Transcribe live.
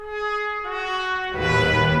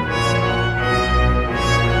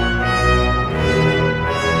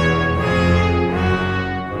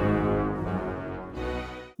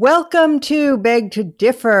Welcome to Beg to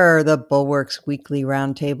Differ, the Bulwark's weekly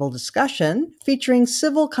roundtable discussion featuring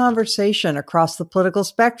civil conversation across the political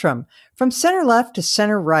spectrum, from center left to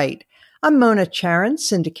center right. I'm Mona Charan,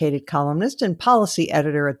 syndicated columnist and policy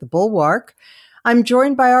editor at the Bulwark. I'm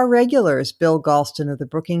joined by our regulars, Bill Galston of the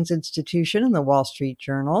Brookings Institution and the Wall Street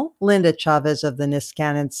Journal, Linda Chavez of the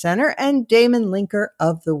Niskanen Center, and Damon Linker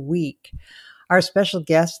of The Week. Our special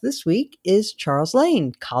guest this week is Charles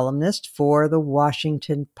Lane, columnist for The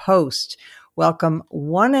Washington Post. Welcome,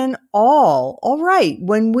 one and all. All right,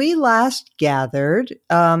 when we last gathered,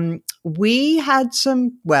 we had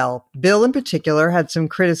Bill in particular had some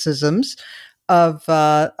criticisms of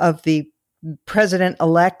the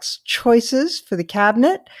president-elect's choices for the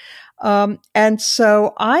cabinet. And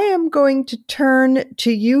so I am going to turn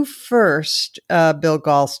to you first, Bill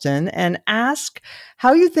Galston, and ask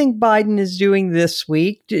how you think Biden is doing this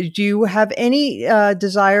week. Do you have any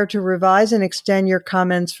desire to revise and extend your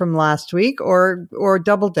comments from last week or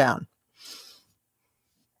double down?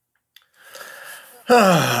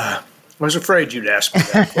 I was afraid you'd ask me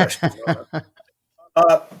that question.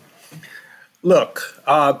 Look,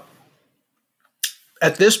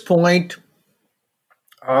 at this point,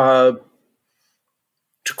 to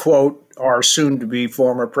quote our soon-to-be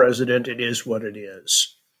former president, it is what it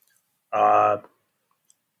is.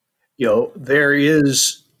 There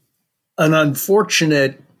is an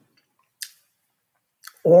unfortunate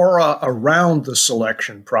aura around the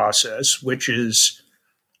selection process, which is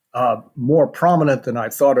more prominent than I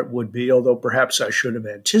thought it would be, although perhaps I should have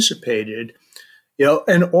anticipated.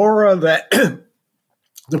 An aura that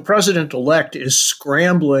the president-elect is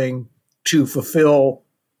scrambling to fulfill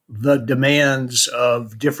the demands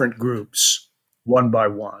of different groups one by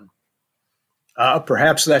one.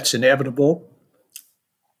 Perhaps that's inevitable,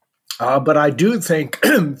 but I do think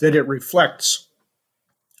that it reflects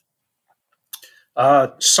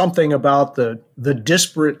something about the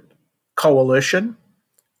disparate coalition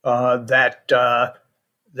that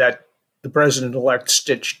the president-elect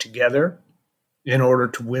stitched together in order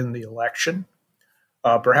to win the election.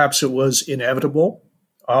 Perhaps it was inevitable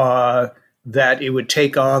that it would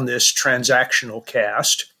take on this transactional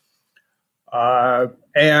cast.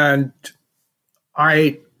 And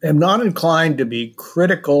I am not inclined to be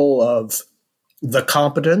critical of the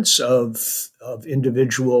competence of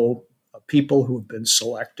individual people who have been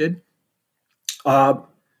selected.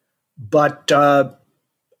 But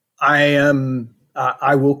I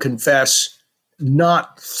will confess,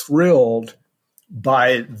 not thrilled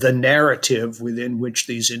by the narrative within which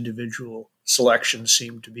these individual selections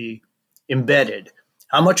seem to be embedded.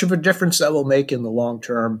 How much of a difference that will make in the long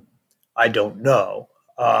term, I don't know.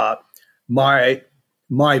 My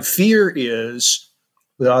fear is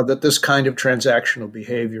that this kind of transactional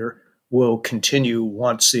behavior will continue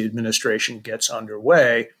once the administration gets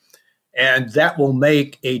underway, and that will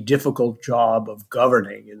make a difficult job of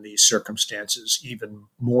governing in these circumstances even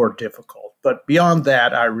more difficult. But beyond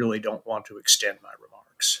that, I really don't want to extend my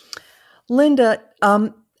remarks. Linda,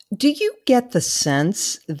 do you get the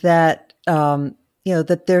sense that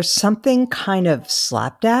that there's something kind of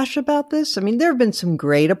slapdash about this? I mean, there have been some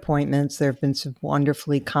great appointments. There have been some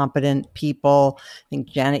wonderfully competent people. I think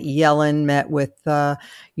Janet Yellen met with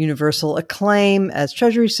universal acclaim as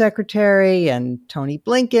Treasury Secretary, and Tony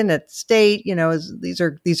Blinken at State.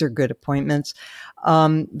 These are good appointments.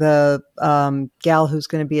 The gal who's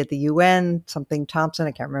going to be at the UN, something Thompson,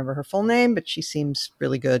 I can't remember her full name, but she seems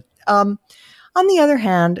really good. On the other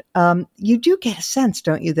hand, you do get a sense,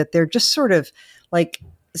 don't you, that they're just sort of like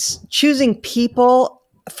choosing people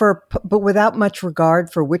but without much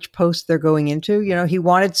regard for which post they're going into. He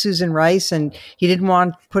wanted Susan Rice, and he didn't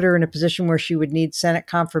want to put her in a position where she would need Senate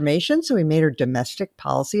confirmation. So he made her domestic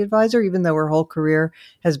policy advisor, even though her whole career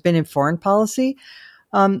has been in foreign policy.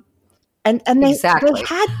 And they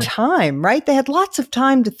had time, right? They had lots of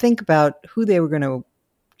time to think about who they were going to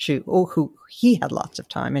choose. Who he had lots of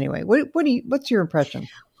time anyway. What's your impression?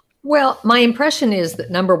 Well, my impression is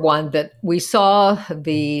that, number one, that we saw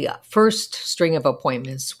the first string of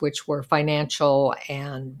appointments, which were financial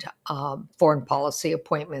and foreign policy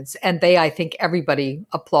appointments. And I think everybody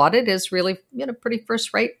applauded as really, pretty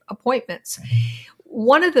first-rate appointments.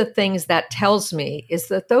 One of the things that tells me is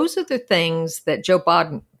that those are the things that Joe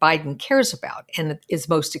Biden cares about and is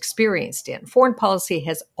most experienced in. Foreign policy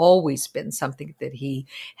has always been something that he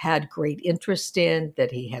had great interest in, that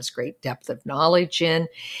he has great depth of knowledge in.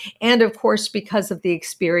 And of course, because of the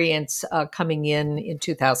experience coming in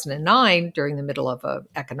 2009 during the middle of an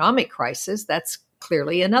economic crisis, that's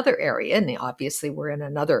clearly another area. And obviously, we're in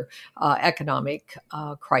another economic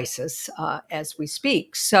crisis as we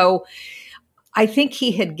speak. So I think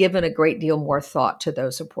he had given a great deal more thought to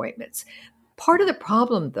those appointments. Part of the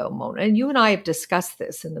problem, though, Mona, and you and I have discussed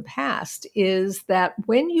this in the past, is that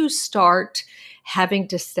when you start having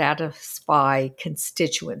to satisfy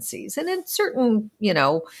constituencies, and in certain,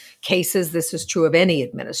 cases, this is true of any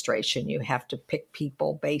administration, you have to pick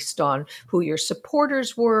people based on who your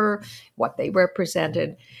supporters were, what they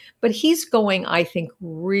represented. But he's going, I think,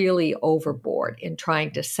 really overboard in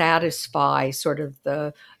trying to satisfy sort of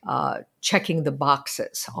the checking the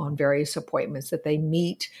boxes on various appointments, that they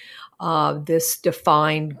meet this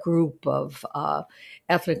defined group of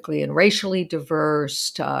ethnically and racially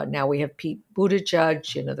diverse. Now we have Pete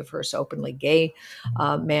Buttigieg, the first openly gay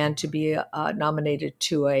man to be nominated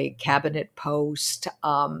to a cabinet post.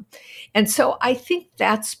 And so I think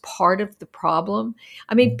that's part of the problem.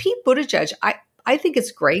 I mean, Pete Buttigieg, I think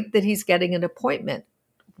it's great that he's getting an appointment.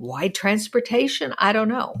 Why transportation? I don't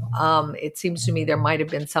know. It seems to me there might have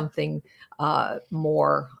been something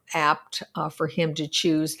more apt for him to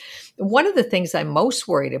choose. One of the things I'm most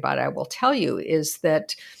worried about, I will tell you, is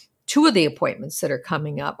that two of the appointments that are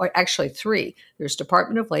coming up, or actually three, there's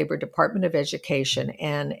Department of Labor, Department of Education,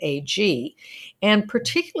 and AG. And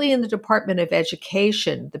particularly in the Department of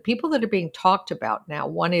Education, the people that are being talked about now,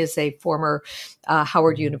 one is a former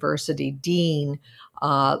Howard University dean,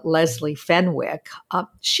 Leslie Fenwick.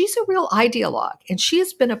 She's a real ideologue, and she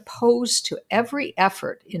has been opposed to every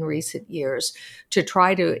effort in recent years to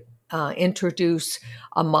try to introduce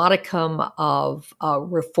a modicum of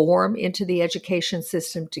reform into the education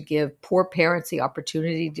system to give poor parents the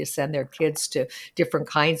opportunity to send their kids to different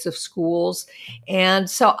kinds of schools. And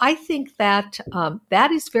so I think that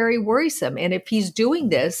that is very worrisome. And if he's doing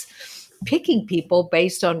this, picking people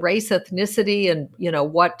based on race, ethnicity, and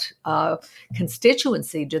what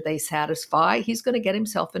constituency do they satisfy, he's going to get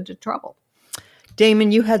himself into trouble.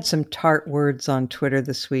 Damon, you had some tart words on Twitter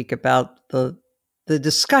this week about the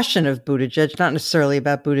discussion of Buttigieg, not necessarily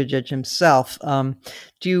about Buttigieg himself.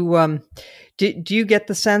 Do you get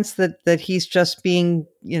the sense that he's just being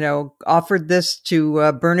offered this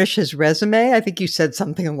to burnish his resume? I think you said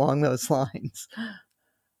something along those lines.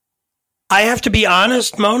 I have to be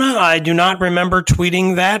honest, Mona, I do not remember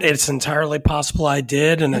tweeting that. It's entirely possible I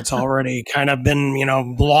did, and it's already kind of been,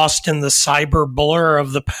 lost in the cyber blur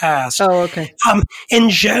of the past. Oh, okay. In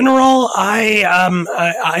general,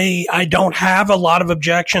 I don't have a lot of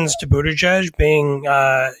objections to Buttigieg being,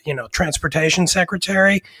 transportation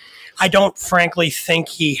secretary. I don't frankly think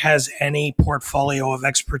he has any portfolio of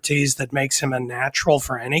expertise that makes him a natural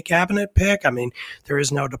for any cabinet pick. I mean, there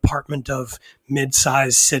is no Department of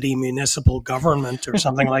Mid-sized City Municipal Government or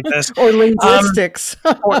something like this. Or linguistics.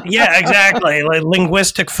 Yeah, exactly. Like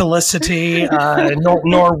linguistic felicity,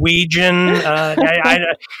 Norwegian.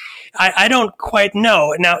 I don't quite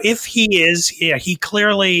know. Now, if he is,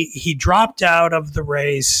 he dropped out of the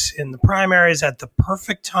race in the primaries at the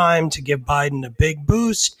perfect time to give Biden a big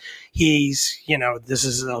boost. He's, this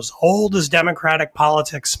is as old as Democratic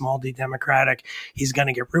politics, small d Democratic. He's going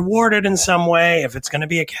to get rewarded in some way if it's going to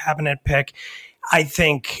be a cabinet pick. I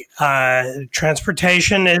think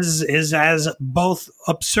transportation is as both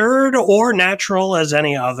absurd or natural as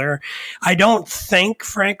any other. I don't think,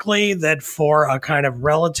 frankly, that for a kind of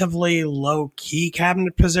relatively low-key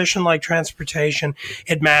cabinet position like transportation,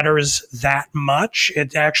 it matters that much.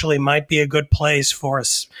 It actually might be a good place for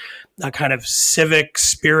a kind of civic,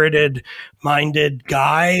 spirited, minded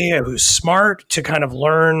guy who's smart to kind of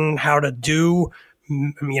learn how to do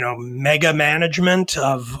mega management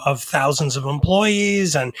of thousands of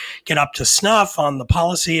employees and get up to snuff on the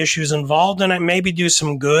policy issues involved, and maybe do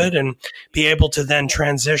some good and be able to then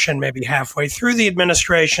transition maybe halfway through the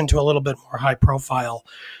administration to a little bit more high profile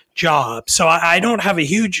job. So I don't have a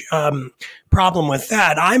huge problem with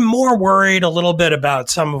that. I'm more worried a little bit about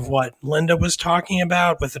some of what Linda was talking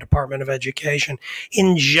about with the Department of Education.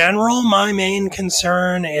 In general, my main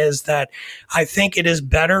concern is that I think it is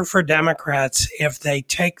better for Democrats if they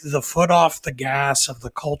take the foot off the gas of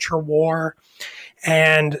the culture war.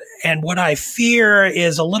 And what I fear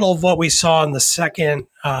is a little of what we saw in the second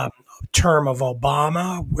term of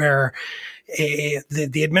Obama, where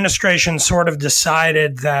the administration sort of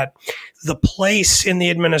decided that the place in the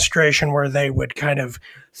administration where they would kind of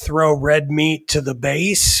throw red meat to the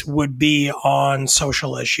base would be on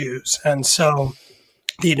social issues. And so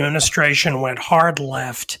the administration went hard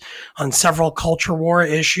left on several culture war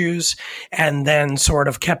issues and then sort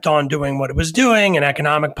of kept on doing what it was doing in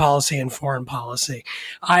economic policy and foreign policy.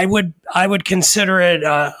 I would consider it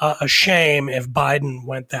a shame if Biden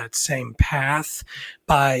went that same path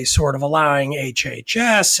by sort of allowing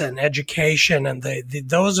HHS and education, and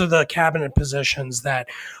those are the cabinet positions that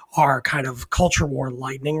are kind of culture war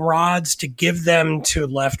lightning rods. To give them to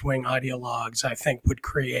left-wing ideologues, I think would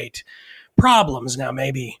create problems. Now,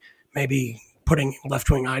 maybe putting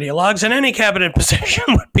left-wing ideologues in any cabinet position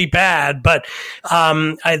would be bad, but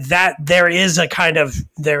that there is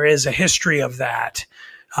a history of that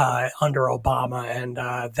under Obama, and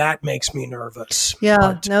that makes me nervous.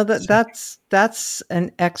 Yeah, no, that's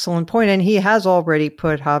an excellent point, and he has already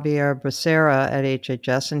put Javier Becerra at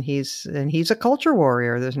HHS, and he's a culture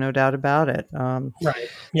warrior. There's no doubt about it. Right.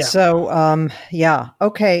 Yeah. So, yeah.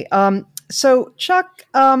 Okay. So, Chuck,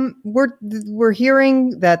 we're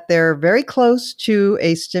hearing that they're very close to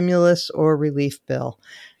a stimulus or relief bill,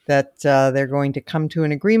 that they're going to come to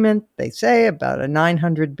an agreement, they say, about a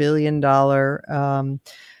 $900 billion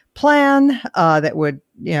plan that would,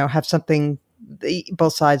 have something.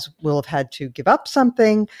 Both sides will have had to give up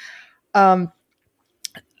something.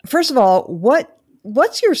 First of all,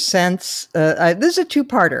 what's your sense? This is a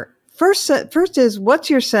two-parter. First is, what's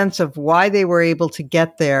your sense of why they were able to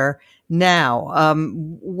get there now?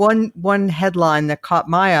 One headline that caught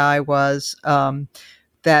my eye was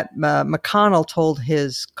that McConnell told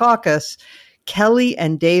his caucus, Kelly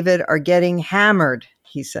and David are getting hammered,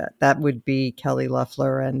 he said. That would be Kelly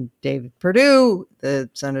Loeffler and David Perdue, the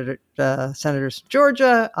senators from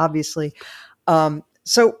Georgia, obviously.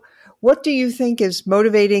 So what do you think is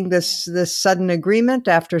motivating this sudden agreement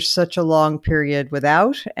after such a long period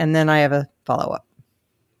without? And then I have a follow-up.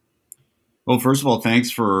 Well, first of all,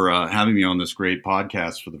 thanks for having me on this great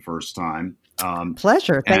podcast for the first time.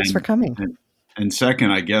 Pleasure. Thanks for coming. And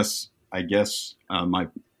second, I guess I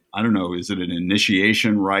don't know, is it an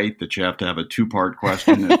initiation rite that you have to have a two-part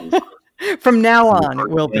question? From now on, it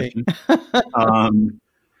will be.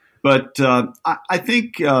 But I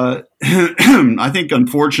think,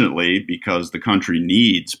 unfortunately, because the country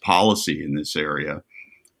needs policy in this area,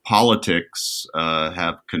 politics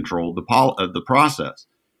have controlled the process.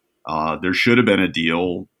 There should have been a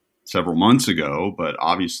deal several months ago, but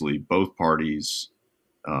obviously both parties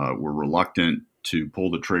were reluctant to pull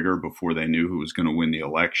the trigger before they knew who was going to win the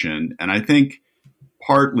election. And I think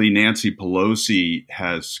partly Nancy Pelosi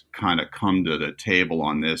has kind of come to the table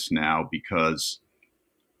on this now because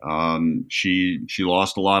she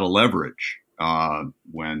lost a lot of leverage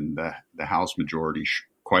when the House majority,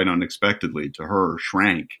 quite unexpectedly to her,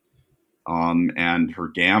 shrank. And her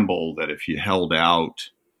gamble that if you held out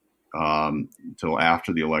until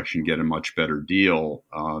after the election, get a much better deal,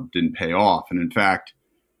 didn't pay off. And in fact,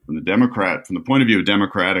 from the point of view of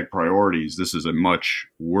Democratic priorities, this is a much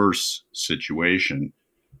worse situation.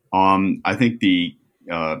 I think the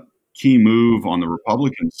key move on the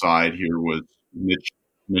Republican side here was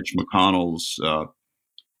Mitch McConnell's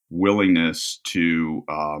willingness to,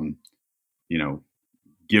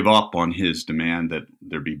 give up on his demand that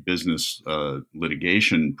there be business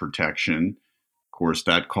litigation protection. Of course,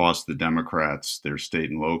 that cost the Democrats their state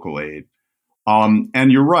and local aid.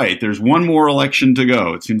 And you're right, there's one more election to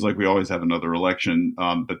go. It seems like we always have another election,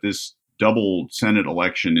 but this double Senate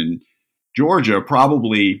election in Georgia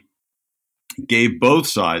probably gave both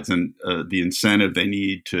sides the incentive they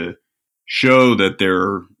need to show that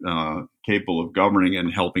they're capable of governing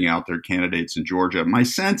and helping out their candidates in Georgia. My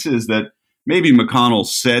sense is that maybe McConnell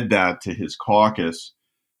said that to his caucus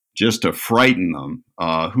just to frighten them.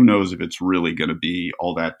 Who knows if it's really going to be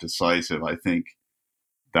all that decisive. I think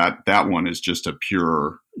that one is just a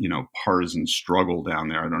pure, partisan struggle down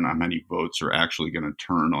there. I don't know how many votes are actually going to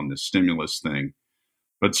turn on this stimulus thing.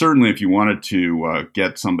 But certainly if you wanted to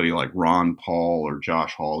get somebody like Ron Paul or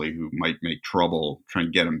Josh Hawley who might make trouble, try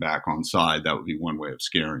and get him back on side, that would be one way of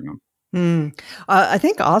scaring them. I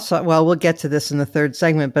think Ossoff, well, we'll get to this in the third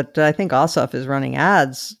segment, but I think Ossoff is running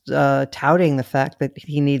ads touting the fact that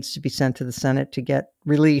he needs to be sent to the Senate to get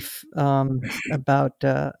relief about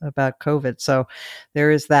COVID. So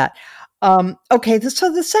there is that. Okay,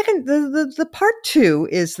 so the part two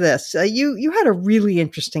is this. You had a really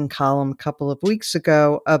interesting column a couple of weeks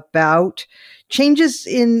ago about changes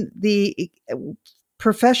in the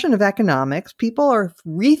profession of economics. People are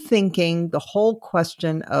rethinking the whole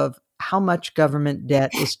question of how much government debt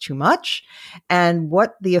is too much and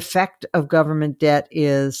what the effect of government debt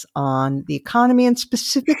is on the economy and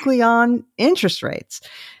specifically on interest rates.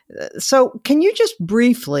 So can you just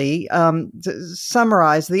briefly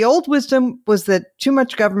summarize? The old wisdom was that too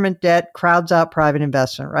much government debt crowds out private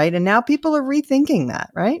investment, right? And now people are rethinking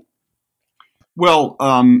that, right? Well,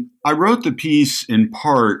 I wrote the piece in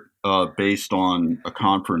part based on a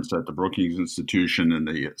conference at the Brookings Institution, and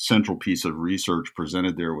the central piece of research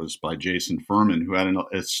presented there was by Jason Furman, who had an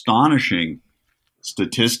astonishing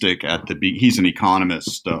statistic he's an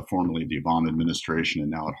economist, formerly of the Obama administration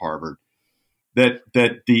and now at Harvard, that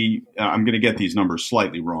I'm going to get these numbers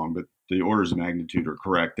slightly wrong, but the orders of magnitude are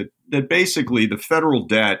correct, that basically the federal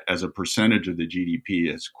debt as a percentage of the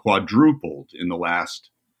GDP has quadrupled in the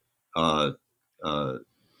last 20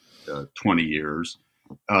 years.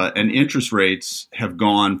 And interest rates have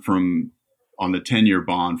gone from, on the 10-year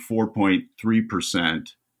bond, 4.3%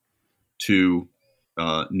 to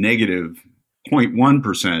negative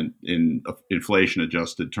 0.1% in inflation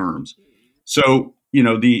adjusted terms. So,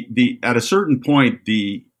 the at a certain point,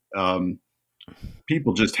 the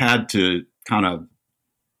people just had to kind of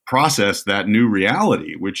process that new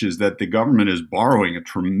reality, which is that the government is borrowing a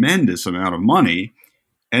tremendous amount of money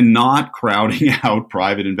and not crowding out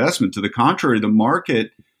private investment. To the contrary, the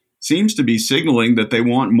market seems to be signaling that they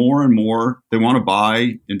want more and more.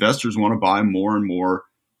 Investors want to buy more and more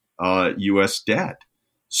U.S. debt.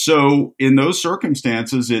 So in those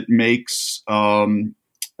circumstances, it makes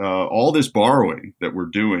all this borrowing that we're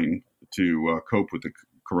doing to cope with the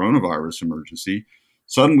coronavirus emergency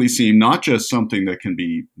suddenly seem not just something that can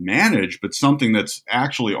be managed, but something that's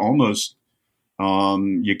actually almost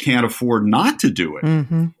you can't afford not to do it.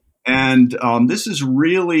 Mm-hmm. And this is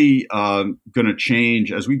really going to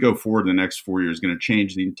change as we go forward in the next 4 years, going to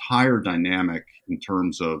change the entire dynamic in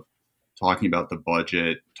terms of talking about the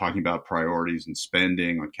budget, talking about priorities and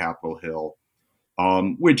spending on Capitol Hill,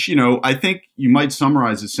 which, I think you might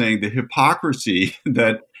summarize as saying the hypocrisy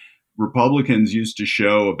that Republicans used to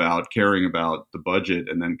show about caring about the budget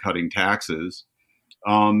and then cutting taxes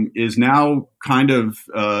is now kind of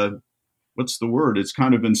what's the word? It's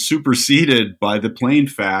kind of been superseded by the plain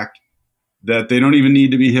fact that they don't even need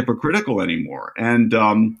to be hypocritical anymore. And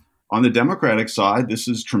on the Democratic side, this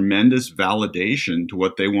is tremendous validation to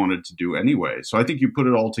what they wanted to do anyway. So I think you put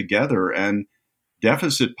it all together, and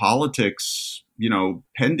deficit politics,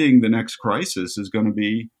 pending the next crisis is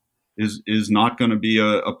not going to be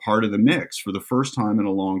a part of the mix for the first time in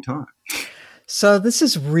a long time. So this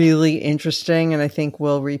is really interesting, and I think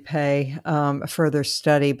will repay a further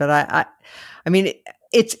study. But I mean,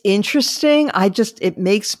 it's interesting. It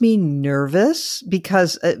makes me nervous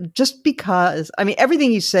because I mean,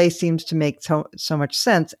 everything you say seems to make so much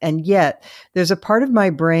sense, and yet there's a part of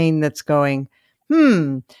my brain that's going,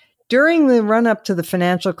 During the run up to the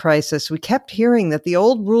financial crisis, we kept hearing that the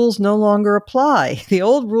old rules no longer apply. The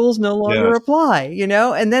old rules no longer apply,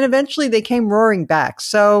 and then eventually they came roaring back.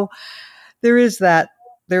 So there is that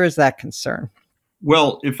concern.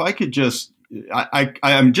 Well, if I could just, I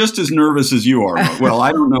am just as nervous as you are. Well,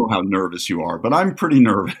 I don't know how nervous you are, but I'm pretty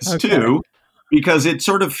nervous too, because it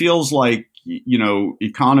sort of feels like,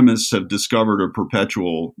 economists have discovered a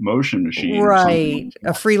perpetual motion machine. Right.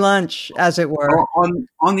 A free lunch, as it were.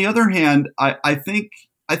 On the other hand, I think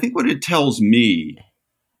what it tells me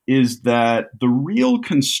is that the real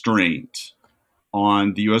constraint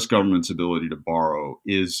on the U.S. government's ability to borrow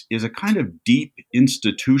is a kind of deep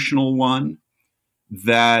institutional one,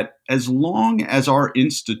 that as long as our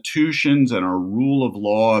institutions and our rule of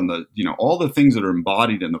law and all the things that are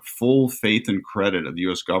embodied in the full faith and credit of the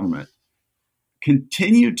U.S. government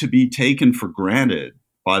continue to be taken for granted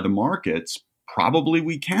by the markets, probably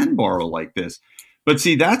we can borrow like this. But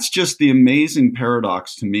see, that's just the amazing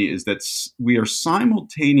paradox to me, is that we are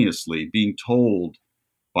simultaneously being told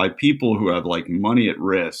by people who have money at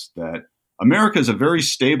risk that America is a very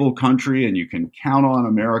stable country and you can count on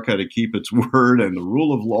America to keep its word and the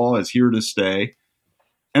rule of law is here to stay.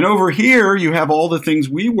 And over here, you have all the things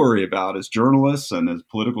we worry about as journalists and as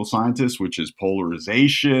political scientists, which is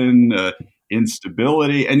polarization,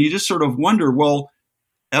 instability. And you just sort of wonder, well,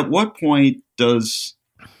 at what point does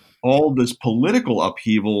all this political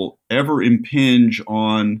upheaval ever impinge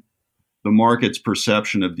on the market's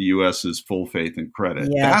perception of the U.S.'s full faith and credit?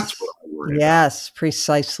 Yes. That's what I worry about. Yes,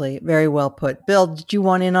 precisely. Very well put. Bill, did you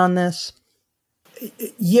want in on this?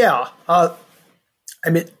 Yeah. I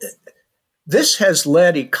mean, this has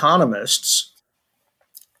led economists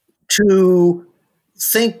to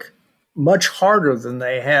think much harder than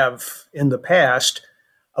they have in the past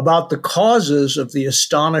about the causes of the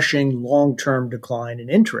astonishing long-term decline in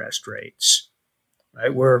interest rates.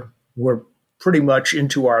 Right? We're pretty much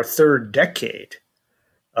into our third decade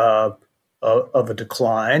of a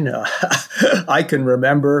decline. I can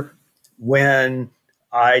remember when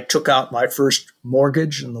I took out my first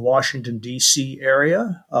mortgage in the Washington, D.C.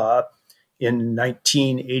 area in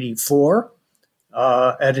 1984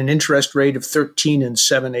 at an interest rate of 13 and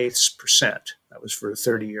 7/8%. That was for a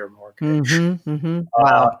 30-year mortgage.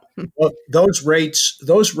 Wow. Well, those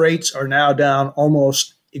rates are now down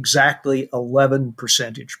almost exactly 11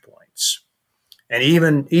 percentage points. And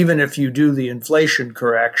even if you do the inflation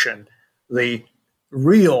correction, the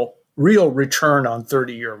real return on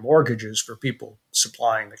 30-year mortgages for people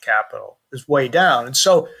supplying the capital is way down. And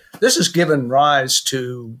so this has given rise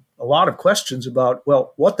to a lot of questions about,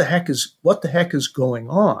 well, what the heck is going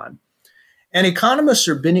on? And economists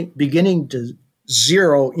are beginning to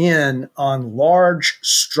zero in on large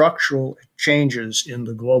structural changes in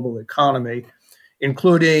the global economy,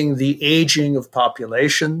 including the aging of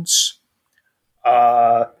populations,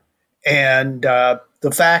 and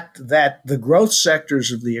the fact that the growth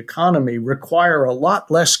sectors of the economy require a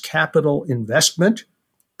lot less capital investment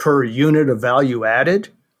per unit of value added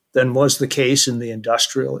than was the case in the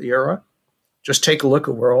industrial era. Just take a look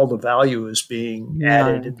at where all the value is being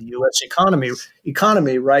added in the U.S.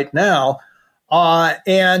 economy right now.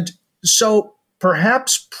 And so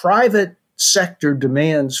perhaps private sector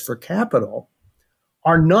demands for capital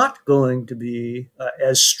are not going to be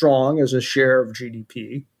as strong as a share of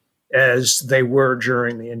GDP as they were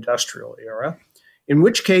during the industrial era, in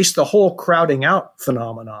which case the whole crowding out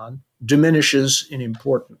phenomenon diminishes in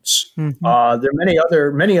importance. There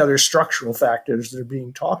are many other structural factors that are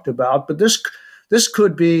being talked about, but this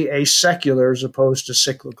could be a secular as opposed to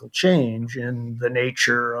cyclical change in the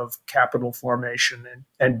nature of capital formation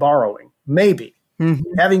and borrowing. Maybe.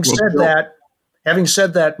 Having said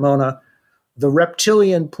that, Mona, the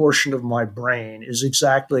reptilian portion of my brain is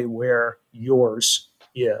exactly where yours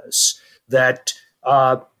is. That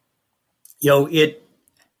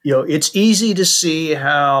it's easy to see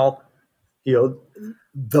how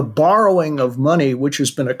the borrowing of money, which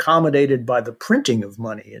has been accommodated by the printing of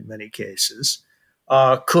money in many cases,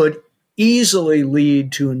 could easily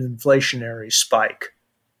lead to an inflationary spike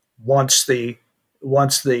once the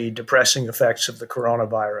depressing effects of the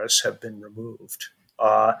coronavirus have been removed.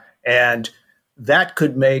 And that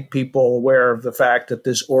could make people aware of the fact that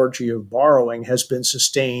this orgy of borrowing has been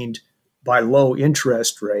sustained by low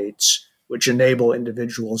interest rates, which enable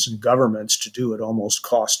individuals and governments to do it almost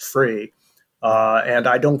cost-free. And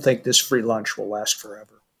I don't think this free lunch will last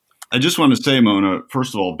forever. I just want to say, Mona,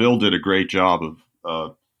 first of all, Bill did a great job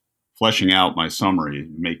of fleshing out my summary,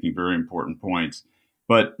 making very important points.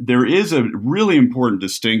 But there is a really important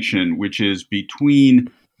distinction, which is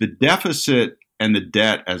between the deficit and the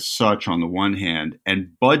debt as such on the one hand,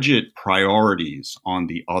 and budget priorities on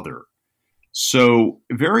the other. So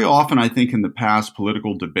very often, I think in the past,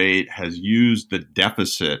 political debate has used the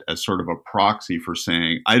deficit as sort of a proxy for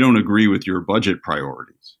saying, I don't agree with your budget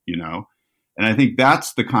priorities, And I think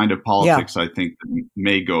that's the kind of politics I think that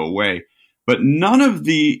may go away. But none of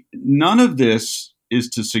this is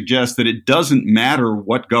to suggest that it doesn't matter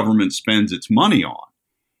what government spends its money on.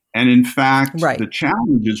 And in fact, the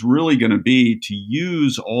challenge is really going to be to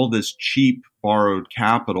use all this cheap borrowed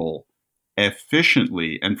capital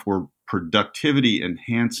efficiently and for productivity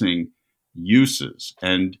enhancing uses.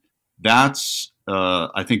 And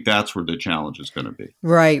I think that's where the challenge is going to be.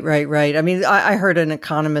 Right. I mean, I heard an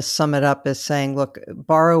economist sum it up as saying, look,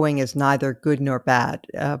 borrowing is neither good nor bad.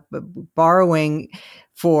 Borrowing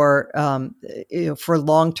for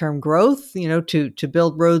long-term growth, to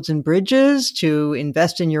build roads and bridges, to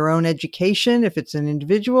invest in your own education if it's an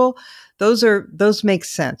individual, those make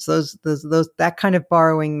sense. Those that kind of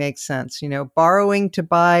borrowing makes sense. Borrowing to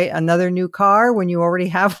buy another new car when you already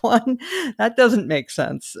have one, that doesn't make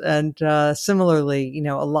sense. And similarly,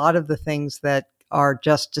 a lot of the things that are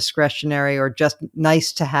just discretionary or just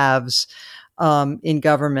nice to haves in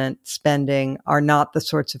government spending are not the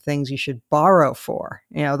sorts of things you should borrow for.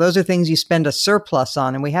 Those are things you spend a surplus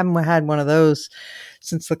on, and we haven't had one of those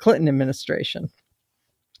since the Clinton administration.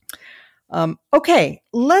 Okay,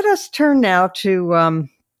 let us turn now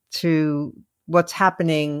to what's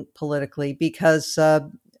happening politically, because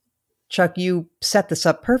Chuck, you set this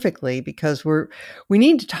up perfectly, because we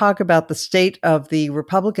need to talk about the state of the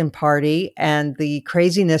Republican Party and the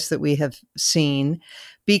craziness that we have seen,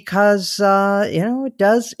 because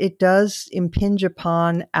it does impinge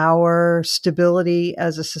upon our stability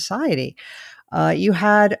as a society. You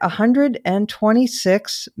had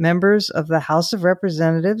 126 members of the House of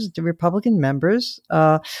Representatives, the Republican members,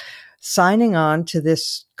 signing on to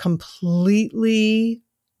this completely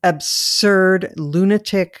absurd,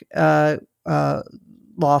 lunatic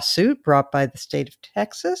lawsuit brought by the state of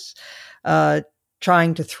Texas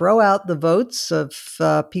trying to throw out the votes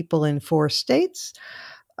of people in 4 states.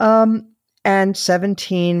 And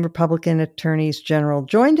 17 Republican attorneys general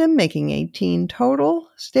joined him, making 18 total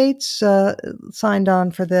states signed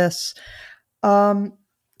on for this.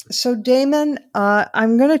 So, Damon,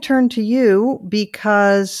 I'm going to turn to you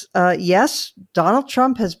because, yes, Donald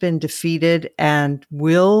Trump has been defeated and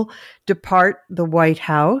will depart the White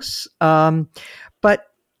House. But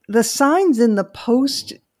the signs in the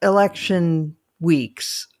post-election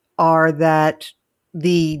weeks are that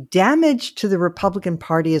the damage to the Republican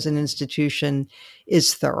Party as an institution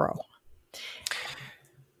is thorough.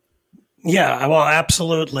 Yeah, well,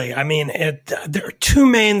 absolutely. I mean, there are 2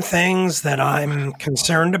 main things that I'm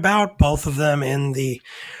concerned about, both of them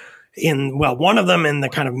one of them in the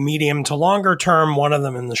kind of medium to longer term, one of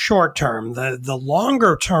them in the short term. The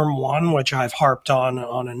longer term one, which I've harped on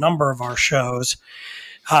a number of our shows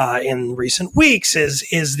in recent weeks,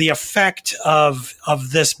 is the effect of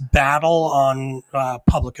this battle on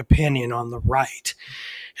public opinion on the right,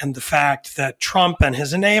 and the fact that Trump and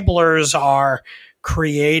his enablers are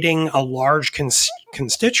creating a large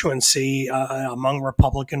constituency among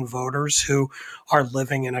Republican voters who are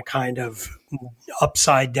living in a kind of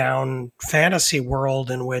upside down fantasy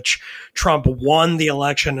world in which Trump won the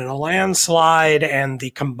election in a landslide, and the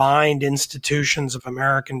combined institutions of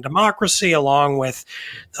American democracy, along with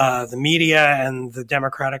the media and the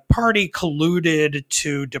Democratic Party, colluded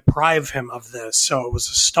to deprive him of this. So it was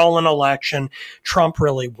a stolen election. Trump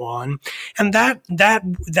really won. And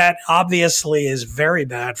that obviously is very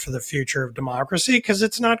bad for the future of democracy, because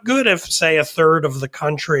it's not good if, say, a third of the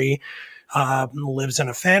country lives in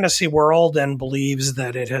a fantasy world and believes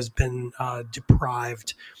that it has been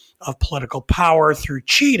deprived of political power through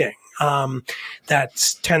cheating.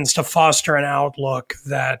 That tends to foster an outlook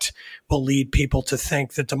that will lead people to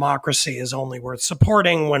think that democracy is only worth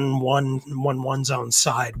supporting when one's own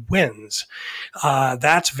side wins.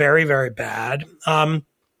 That's very, very bad.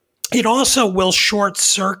 It also will short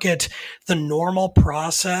circuit the normal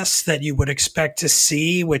process that you would expect to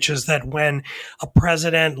see, which is that when a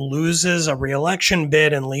president loses a reelection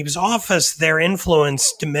bid and leaves office, their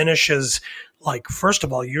influence diminishes, like, first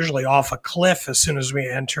of all, usually off a cliff as soon as we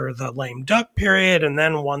enter the lame duck period. And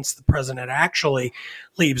then once the president actually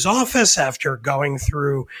leaves office, after going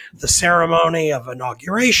through the ceremony of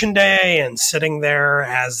Inauguration Day and sitting there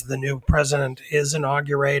as the new president is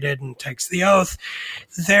inaugurated and takes the oath,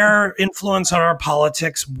 their influence on our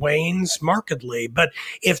politics wanes markedly. But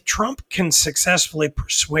if Trump can successfully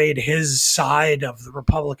persuade his side of the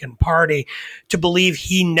Republican Party to believe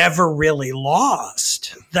he never really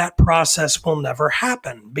lost, that process will never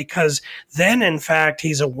happen, because then, in fact,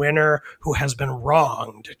 he's a winner who has been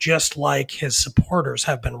wronged, just like his supporters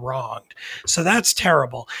have been wronged. So that's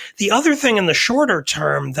terrible. The other thing in the shorter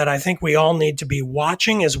term that I think we all need to be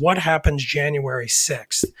watching is what happens January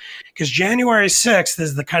 6th, because January 6th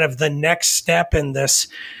is the kind of the next step in this.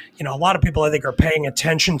 You know, a lot of people, I think, are paying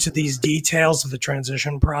attention to these details of the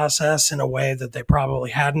transition process in a way that they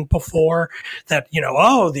probably hadn't before. That,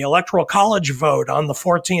 the Electoral College vote on the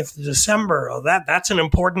 14th of December, that's an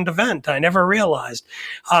important event. I never realized.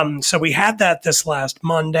 So we had that this last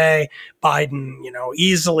Monday. Biden,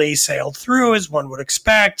 easily sailed through, as one would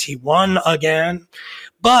expect. He won again.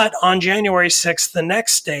 But on January 6th, the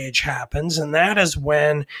next stage happens, and that is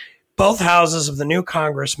when both houses of the new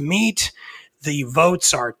Congress meet. The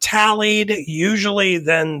votes are tallied. Usually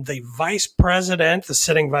then the vice president, the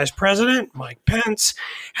sitting vice president, Mike Pence,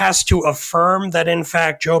 has to affirm that, in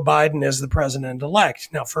fact, Joe Biden is the president-elect.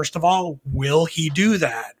 Now, first of all, will he do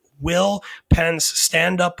that? Will Pence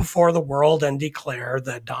stand up before the world and declare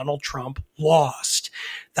that Donald Trump lost?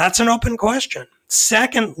 That's an open question.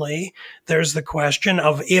 Secondly, there's the question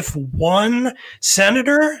of if one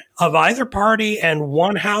senator of either party and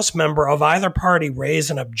one House member of either party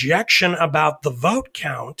raise an objection about the vote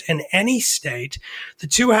count in any state, the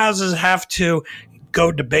two houses have to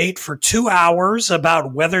go debate for 2 hours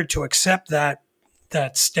about whether to accept that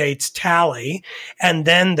state's tally, and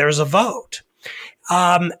then there's a vote.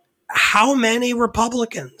 How many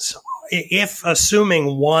Republicans, if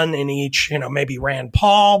assuming one in each, maybe Rand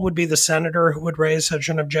Paul would be the senator who would raise such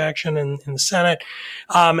an objection in the Senate,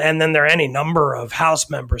 and then there are any number of House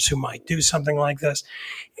members who might do something like this.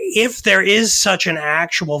 If there is such an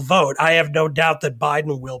actual vote, I have no doubt that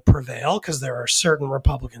Biden will prevail, because there are certain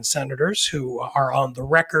Republican senators who are on the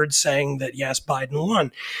record saying that, yes, Biden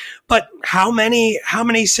won. But how many,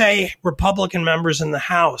 say, Republican members in the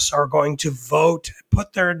House are going to vote,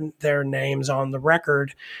 put their names on the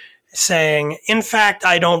record saying, in fact,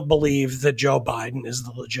 I don't believe that Joe Biden is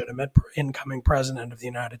the legitimate incoming president of the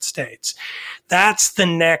United States. That's the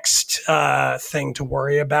next thing to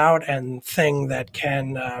worry about, and thing that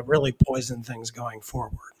can really poison things going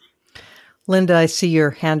forward. Linda, I see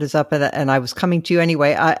your hand is up, and I was coming to you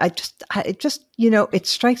anyway. I just, it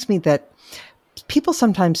strikes me that people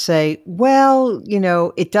sometimes say, well,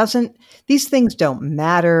 these things don't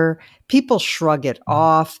matter. People shrug it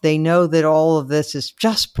off. They know that all of this is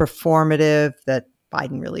just performative, that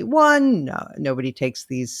Biden really won. No, nobody takes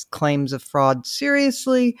these claims of fraud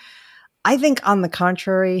seriously. I think, on the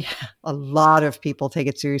contrary, a lot of people take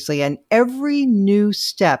it seriously. And every new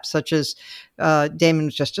step, such as Damon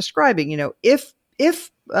was just describing, if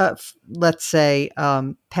let's say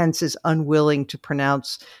Pence is unwilling to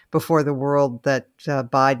pronounce before the world that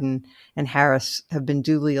Biden and Harris have been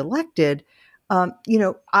duly elected,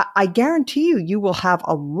 I guarantee you will have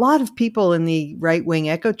a lot of people in the right-wing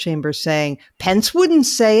echo chamber saying, Pence wouldn't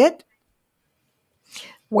say it.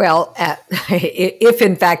 Well, if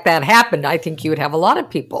in fact that happened, I think you would have a lot of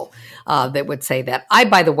people that would say that. I,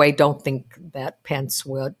 by the way, don't think that Pence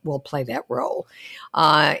will play that role.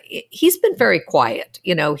 He's been very quiet.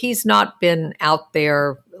 He's not been out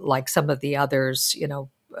there like some of the others,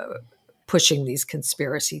 pushing these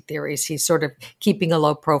conspiracy theories. He's sort of keeping a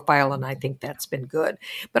low profile, and I think that's been good.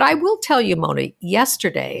 But I will tell you, Mona,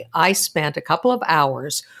 yesterday I spent a couple of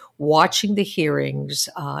hours watching the hearings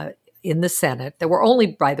in the Senate. They were only,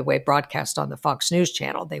 by the way, broadcast on the Fox News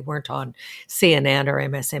channel. They weren't on CNN or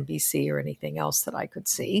MSNBC or anything else that I could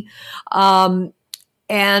see. And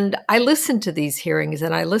I listened to these hearings,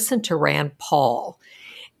 and I listened to Rand Paul.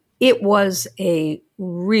 It was a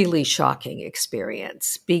really shocking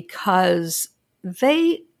experience because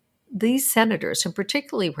these senators, and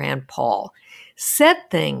particularly Rand Paul, said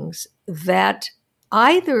things that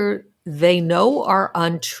either they know are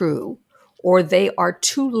untrue or they are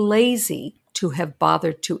too lazy to have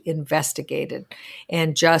bothered to investigate it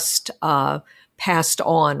and just passed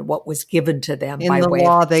on what was given to them. In the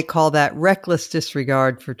law, they call that reckless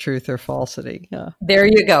disregard for truth or falsity. Yeah. There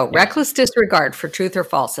you go. Yeah. Reckless disregard for truth or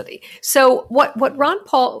falsity. So what Rand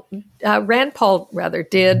Paul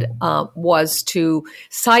did was to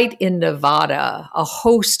cite in Nevada a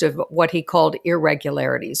host of what he called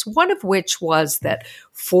irregularities, one of which was that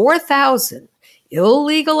 4,000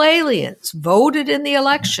 illegal aliens voted in the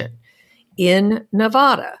election in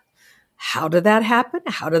Nevada. How did that happen?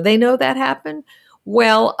 How do they know that happened?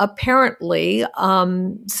 Well, apparently,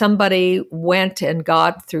 somebody went and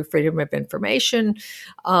got, through Freedom of Information,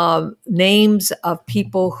 names of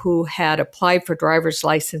people who had applied for driver's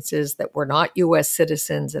licenses that were not U.S.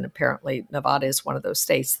 citizens. And apparently, Nevada is one of those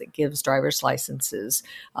states that gives driver's licenses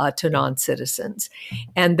to non-citizens.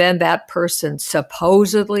 And then that person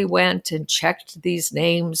supposedly went and checked these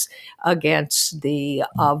names against the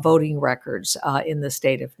voting records in the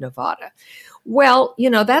state of Nevada. Well,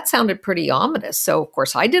 that sounded pretty ominous. So, of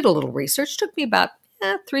course, I did a little research. It took me about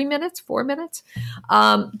 4 minutes,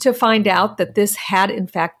 to find out that this had, in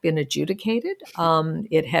fact, been adjudicated.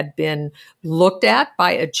 It had been looked at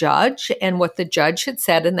by a judge. And what the judge had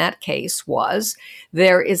said in that case was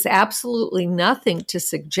there is absolutely nothing to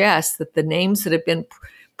suggest that the names that have been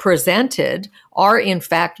presented are, in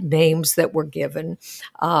fact, names that were given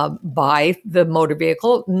by the motor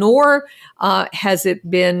vehicle, nor has it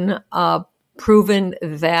been proven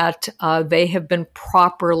that they have been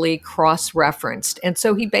properly cross-referenced. And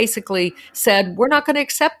so he basically said, we're not going to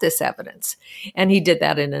accept this evidence. And he did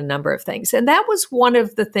that in a number of things. And that was one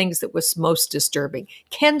of the things that was most disturbing.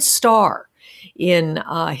 Ken Starr, in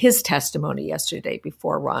his testimony yesterday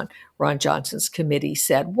before Ron Johnson's committee,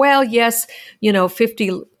 said, well, yes,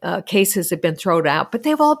 50 cases have been thrown out, but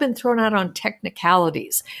they've all been thrown out on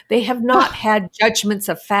technicalities. They have not had judgments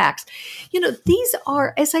of facts. These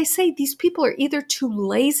are, as I say, these people are either too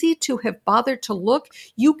lazy to have bothered to look.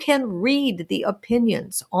 You can read the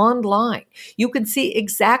opinions online. You can see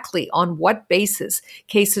exactly on what basis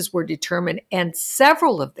cases were determined. And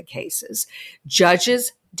several of the cases,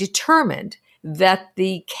 judges determined that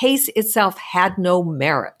the case itself had no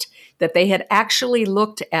merit, that they had actually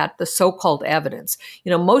looked at the so-called evidence.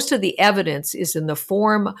 Most of the evidence is in the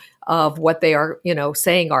form of what they are,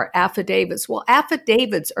 saying are affidavits. Well,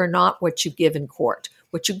 affidavits are not what you give in court.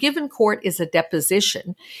 What you give in court is a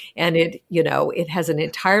deposition, and it has an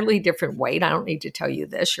entirely different weight. I don't need to tell you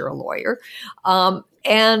this. You're a lawyer.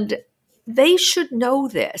 And they should know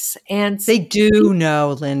this. And they do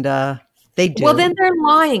know, Linda. They do. Well, then they're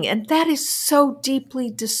lying. And that is so deeply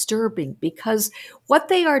disturbing because what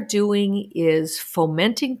they are doing is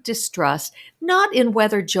fomenting distrust, not in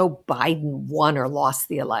whether Joe Biden won or lost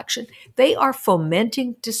the election. They are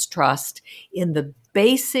fomenting distrust in the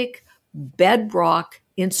basic bedrock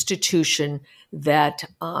institution that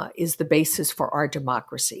is the basis for our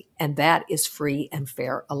democracy, and that is free and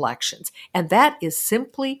fair elections. And that is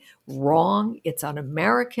simply wrong. It's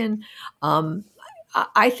un-American.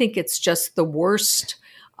 I think it's just the worst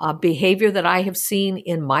behavior that I have seen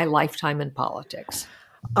in my lifetime in politics.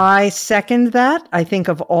 I second that. I think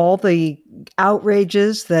of all the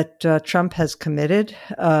outrages that Trump has committed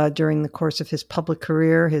during the course of his public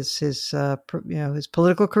career, his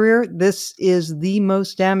political career, this is the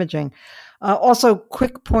most damaging. Also,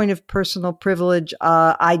 quick point of personal privilege.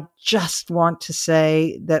 I just want to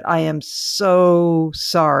say that I am so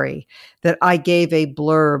sorry that I gave a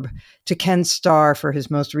blurb to Ken Starr for his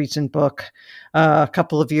most recent book a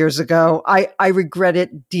couple of years ago. I regret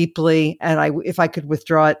it deeply, and if I could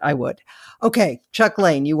withdraw it, I would. Okay, Chuck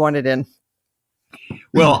Lane, you wanted in.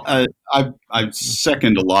 Well, I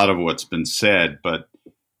second a lot of what's been said, but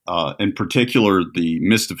in particular, the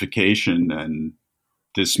mystification and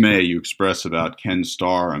dismay you express about Ken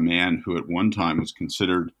Starr, a man who at one time was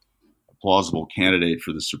considered a plausible candidate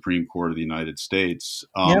for the Supreme Court of the United States.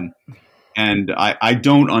 Yep. And I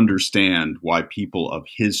don't understand why people of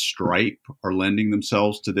his stripe are lending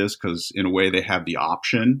themselves to this, because in a way they have the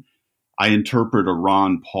option. I interpret a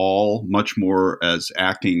Ron Paul much more as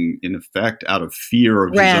acting in effect out of fear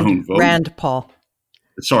of his own vote. Rand Paul.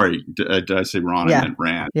 Sorry, did I say Ron? Yeah. I meant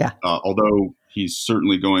Rand. Yeah. Although he's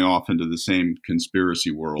certainly going off into the same conspiracy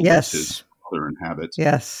world Yes. as his father inhabits.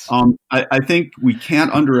 Yes. I think we can't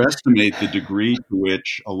underestimate the degree to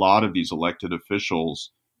which a lot of these elected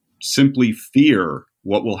officials simply fear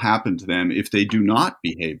what will happen to them if they do not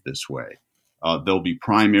behave this way. They'll be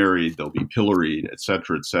primaried, they'll be pilloried, et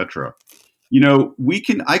cetera, et cetera.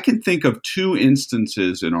 I can think of two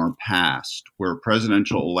instances in our past where a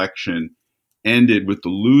presidential election ended with the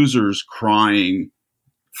losers crying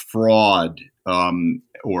fraud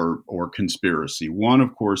or conspiracy. One,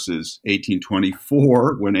 of course, is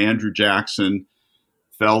 1824, when Andrew Jackson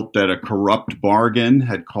felt that a corrupt bargain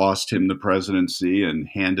had cost him the presidency and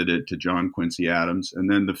handed it to John Quincy Adams.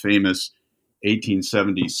 And then the famous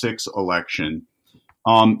 1876 election.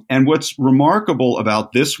 And what's remarkable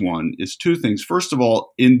about this one is two things. First of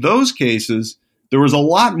all, in those cases, there was a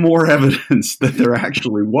lot more evidence that there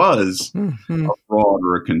actually was a fraud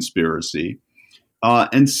or a conspiracy.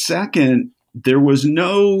 And second, there was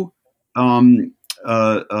no the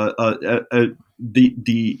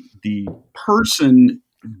person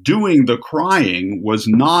doing the crying was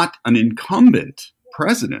not an incumbent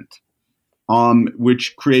president,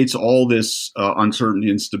 which creates all this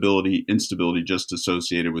uncertainty, instability just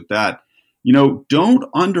associated with that. Don't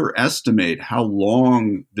underestimate how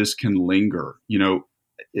long this can linger.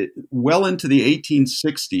 Well into the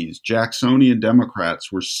 1860s, Jacksonian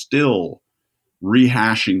Democrats were still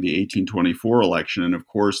rehashing the 1824 election. And of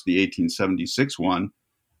course, the 1876 one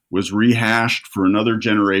was rehashed for another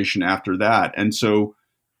generation after that. And so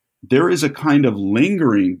there is a kind of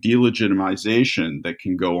lingering delegitimization that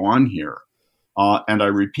can go on here. And I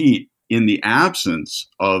repeat, in the absence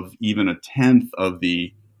of even a tenth of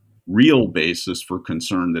the real basis for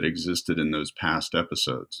concern that existed in those past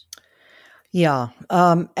episodes. Yeah,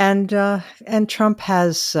 and Trump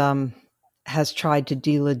has tried to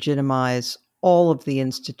delegitimize all of the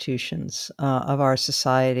institutions of our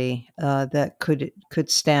society that could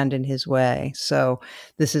stand in his way. So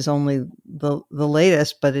this is only the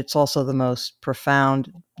latest, but it's also the most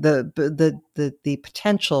profound. The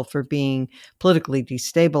potential for being politically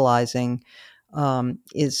destabilizing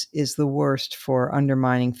is the worst for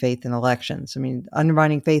undermining faith in elections. I mean,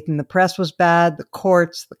 undermining faith in the press was bad. The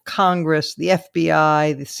courts, the Congress, the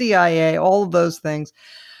FBI, the CIA, all of those things.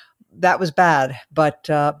 That was bad, but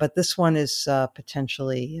this one is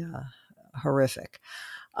potentially horrific.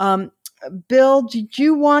 Bill, did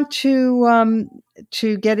you want to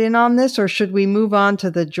get in on this, or should we move on to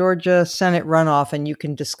the Georgia Senate runoff and you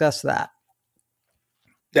can discuss that?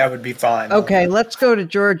 That would be fine. Okay, let's go to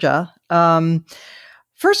Georgia.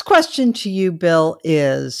 First question to you, Bill,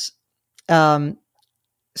 is so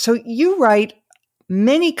you write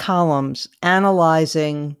many columns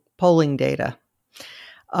analyzing polling data.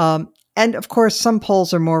 And of course, some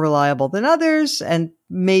polls are more reliable than others, and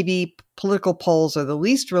maybe political polls are the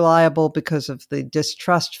least reliable because of the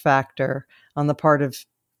distrust factor on the part of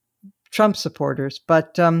Trump supporters.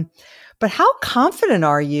 But how confident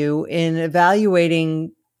are you in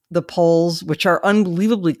evaluating the polls, which are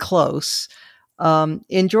unbelievably close,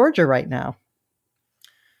 in Georgia right now?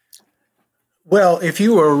 Well, if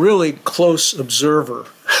you were a really close observer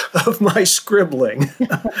of my scribbling,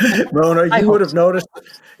 Mona, you would have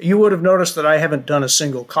noticed that I haven't done a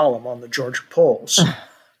single column on the Georgia polls,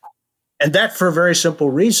 and that for a very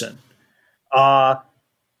simple reason.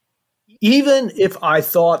 Even if I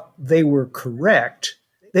thought they were correct,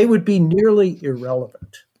 they would be nearly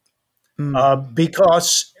irrelevant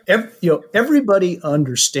because everybody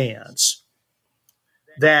understands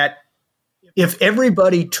that if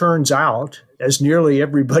everybody turns out, as nearly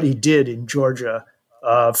everybody did in Georgia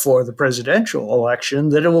for the presidential election,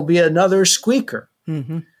 that it will be another squeaker.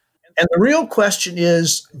 Mm-hmm. And the real question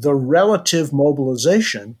is the relative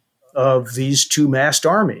mobilization of these two massed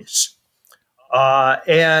armies.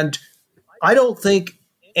 And I don't think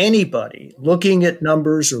anybody looking at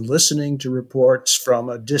numbers or listening to reports from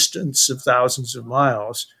a distance of thousands of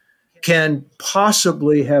miles can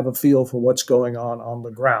possibly have a feel for what's going on the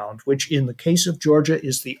ground, which in the case of Georgia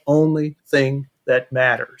is the only thing that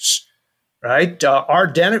matters, right? Our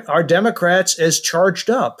Democrats, as charged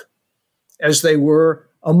up as they were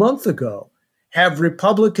a month ago, have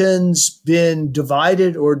Republicans been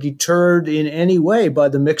divided or deterred in any way by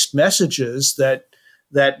the mixed messages that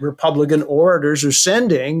Republican orators are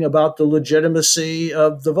sending about the legitimacy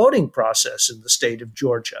of the voting process in the state of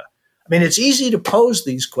Georgia? I mean, it's easy to pose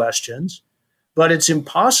these questions, but it's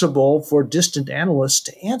impossible for distant analysts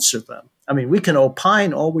to answer them. I mean, we can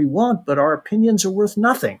opine all we want, but our opinions are worth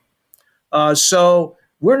nothing. So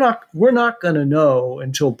we're not going to know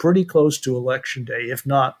until pretty close to Election Day, if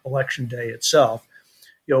not Election Day itself,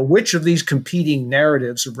 which of these competing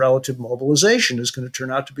narratives of relative mobilization is going to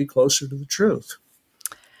turn out to be closer to the truth.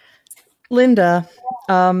 Linda,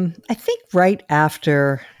 I think right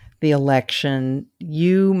after the election,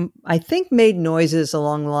 you, I think, made noises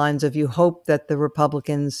along the lines of you hope that the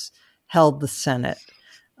Republicans held the Senate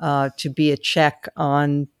to be a check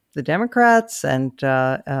on the Democrats and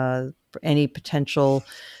any potential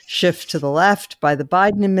shift to the left by the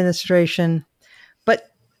Biden administration.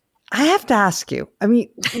 But I have to ask you, I mean,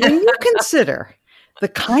 when you consider the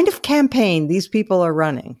kind of campaign these people are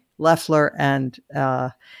running, Loeffler and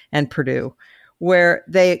Perdue, where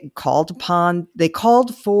they called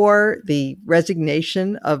for the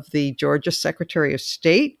resignation of the Georgia Secretary of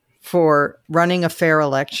State for running a fair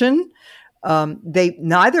election.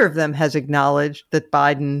 Neither of them has acknowledged that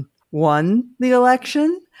Biden won the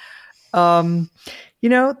election. They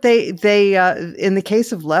in the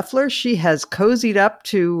case of Loeffler, she has cozied up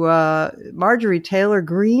to Marjorie Taylor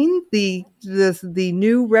Greene, the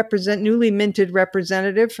newly minted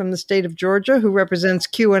representative from the state of Georgia who represents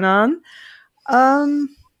QAnon.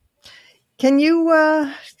 Can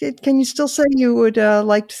you still say you would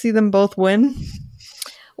like to see them both win?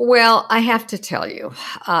 Well, I have to tell you,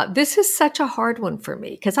 this is such a hard one for me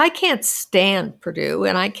because I can't stand Perdue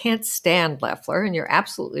and I can't stand Loeffler. And you're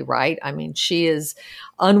absolutely right. I mean, she is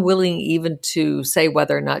unwilling even to say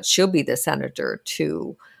whether or not she'll be the senator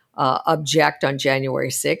to object on January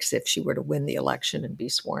 6th if she were to win the election and be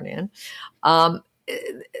sworn in.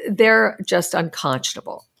 They're just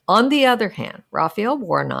unconscionable. On the other hand, Raphael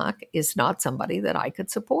Warnock is not somebody that I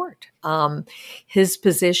could support. His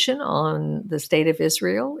position on the state of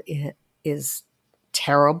Israel is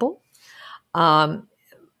terrible.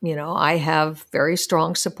 I have very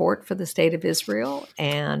strong support for the state of Israel,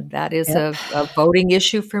 and that is a voting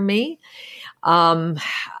issue for me.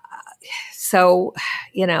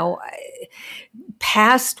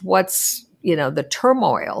 Past what's, the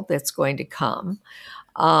turmoil that's going to come,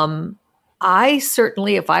 I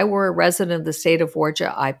certainly, if I were a resident of the state of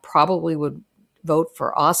Georgia, I probably would vote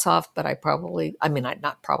for Ossoff, but I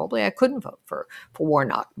couldn't vote for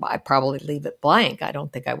Warnock. I'd probably leave it blank. I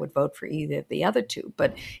don't think I would vote for either of the other two.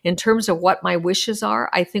 But in terms of what my wishes are,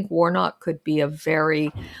 I think Warnock could be a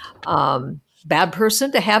very bad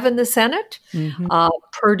person to have in the Senate. Mm-hmm.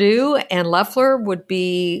 Perdue and Loeffler would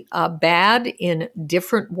be bad in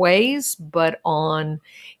different ways, but on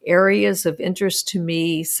areas of interest to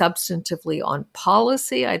me substantively on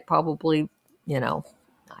policy, I'd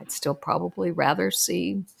still probably rather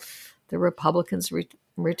see the Republicans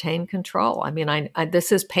retain control. I mean,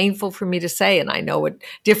 this is painful for me to say, and I know it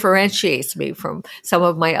differentiates me from some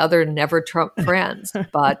of my other never Trump friends.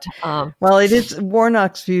 But well, it is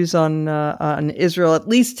Warnock's views on Israel. At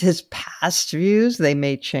least his past views, they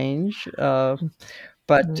may change. They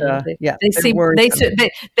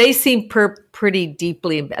seem pretty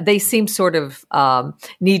deeply. They seem sort of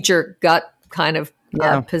knee-jerk gut kind of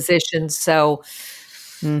positions. So.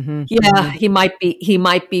 Mm-hmm. Yeah, he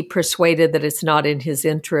might be persuaded that it's not in his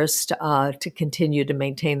interest to continue to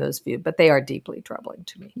maintain those views, but they are deeply troubling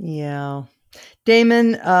to me. Yeah.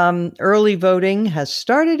 Damon, early voting has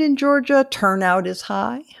started in Georgia. Turnout is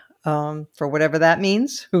high, for whatever that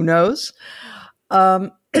means. Who knows?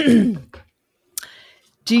 Do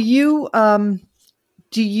you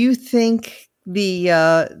think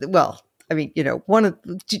what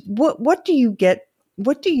do you get?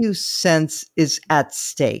 What do you sense is at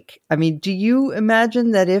stake? I mean, do you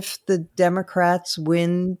imagine that if the Democrats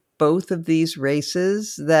win both of these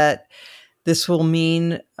races, that this will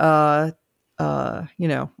mean, Kelly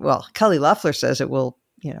Loeffler says it will,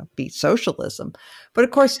 beat socialism. But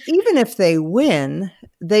of course, even if they win,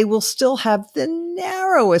 they will still have the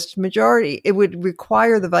narrowest majority. It would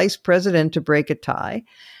require the vice president to break a tie.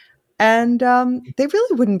 And they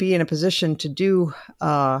really wouldn't be in a position to do,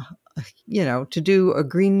 to do a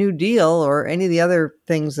Green New Deal or any of the other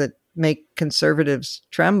things that make conservatives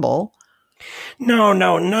tremble. No,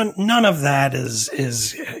 none of that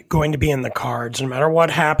is going to be in the cards. No matter what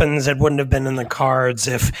happens, it wouldn't have been in the cards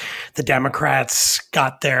if the Democrats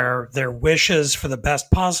got their wishes for the best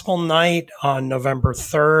possible night on November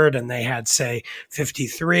 3rd and they had, say,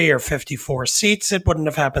 53 or 54 seats. It wouldn't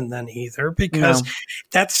have happened then either, because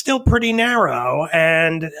that's still pretty narrow,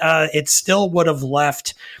 and it still would have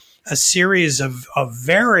left a series of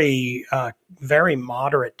very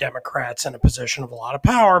moderate Democrats in a position of a lot of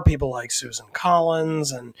power, people like Susan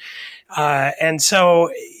Collins, and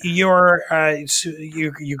so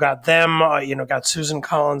you got them, got Susan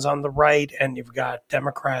Collins on the right, and you've got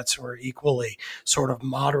Democrats who are equally sort of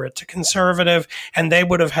moderate to conservative, and they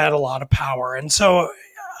would have had a lot of power. And so,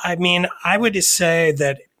 I mean, I would say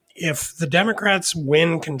that if the Democrats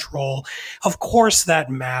win control, of course that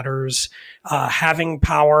matters. Having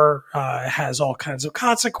power has all kinds of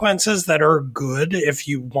consequences that are good if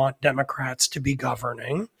you want Democrats to be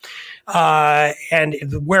governing. And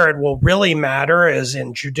where it will really matter is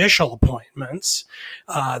in judicial appointments.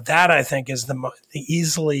 That, I think, is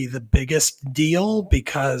easily the biggest deal,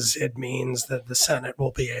 because it means that the Senate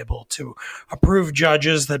will be able to approve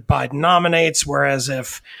judges that Biden nominates, whereas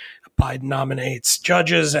if Biden nominates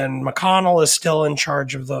judges and McConnell is still in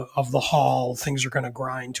charge of the hall, things are going to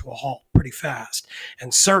grind to a halt pretty fast,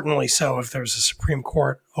 and certainly so if there's a Supreme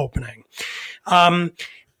Court opening. On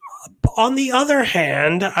the other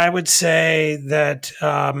hand, I would say that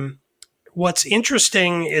what's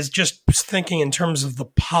interesting is just thinking in terms of the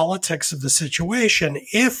politics of the situation.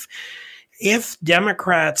 If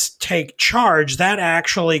Democrats take charge, that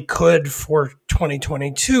actually could, for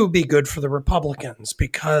 2022, be good for the Republicans,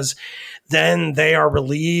 because then they are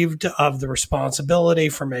relieved of the responsibility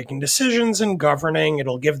for making decisions and governing.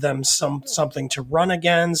 It'll give them something to run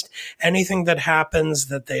against. Anything that happens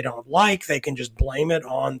that they don't like, they can just blame it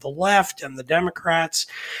on the left and the Democrats.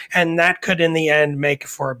 And that could, in the end, make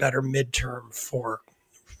for a better midterm for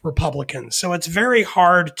Republicans. So it's very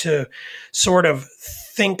hard to sort of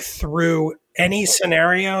think through any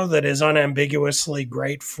scenario that is unambiguously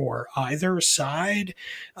great for either side,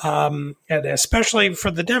 and especially for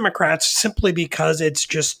the Democrats, simply because it's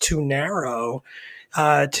just too narrow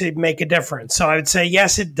to make a difference. So I would say,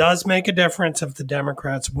 yes, it does make a difference if the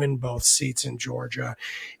Democrats win both seats in Georgia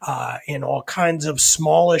in all kinds of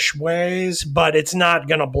smallish ways, but it's not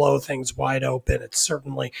going to blow things wide open. It's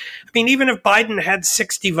certainly, I mean, even if Biden had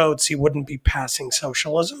 60 votes, he wouldn't be passing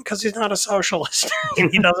socialism because he's not a socialist and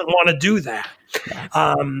he doesn't want to do that.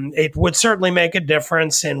 It would certainly make a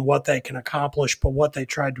difference in what they can accomplish, but what they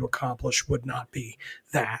tried to accomplish would not be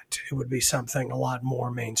that. It would be something a lot more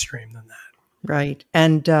mainstream than that. Right.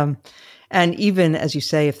 And even, as you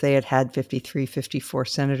say, if they had had 53, 54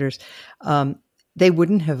 senators, they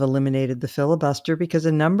wouldn't have eliminated the filibuster, because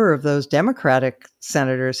a number of those Democratic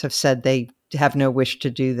senators have said they have no wish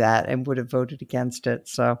to do that and would have voted against it.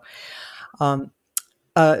 So,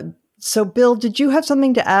 Bill, did you have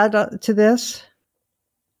something to add to this?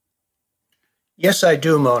 Yes, I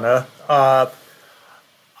do, Mona.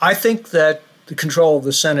 I think that the control of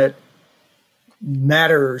the Senate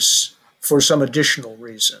matters for some additional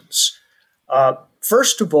reasons.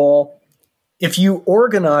 First of all, if you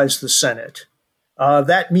organize the Senate,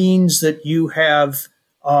 that means that you have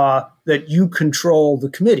that you control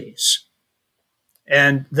the committees,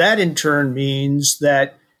 and that in turn means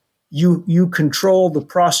that you control the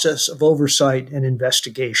process of oversight and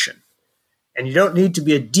investigation. And you don't need to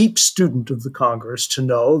be a deep student of the Congress to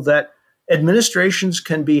know that administrations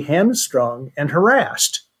can be hamstrung and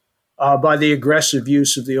harassed by the aggressive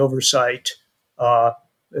use of the oversight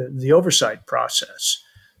process.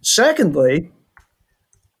 Secondly,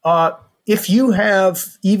 if you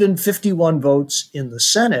have even 51 votes in the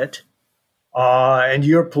Senate and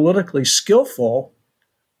you're politically skillful,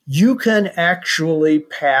 you can actually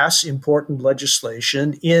pass important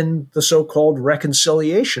legislation in the so-called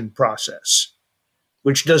reconciliation process,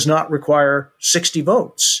 which does not require 60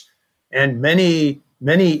 votes. And many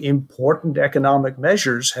important economic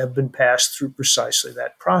measures have been passed through precisely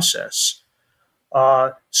that process.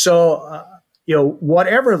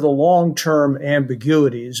 Whatever the long-term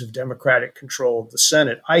ambiguities of Democratic control of the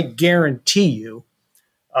Senate, I guarantee you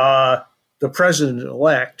the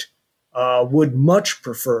president-elect would much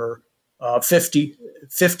prefer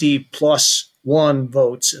 50 plus one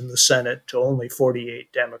votes in the Senate to only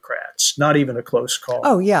 48 Democrats. Not even a close call.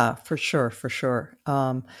 Oh, yeah, for sure.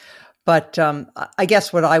 But I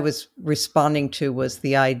guess what I was responding to was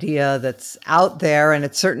the idea that's out there, and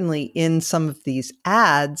it's certainly in some of these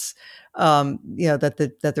ads,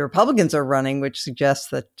 that the Republicans are running, which suggests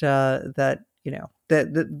that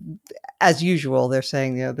as usual, they're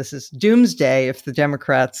saying, this is doomsday if the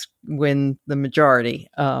Democrats win the majority.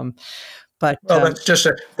 But that's just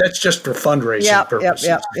for fundraising purposes.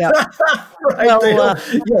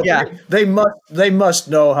 Right? They must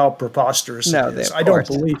know how preposterous it is. I don't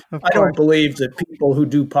believe that people who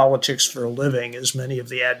do politics for a living, as many of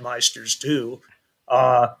the admeisters do,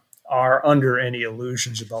 are under any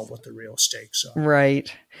illusions about what the real stakes are.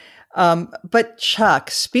 Right. But Chuck,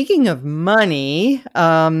 speaking of money,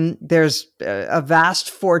 there's a vast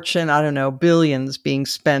fortune, I don't know, billions being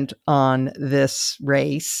spent on this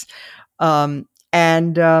race.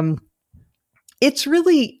 It's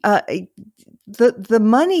really, the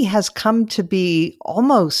money has come to be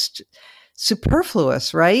almost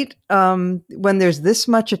superfluous, right? When there's this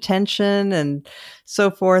much attention and so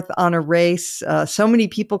forth on a race, so many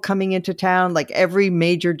people coming into town, like every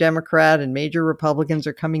major Democrat and major Republicans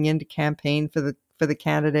are coming in to campaign for the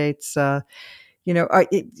candidates.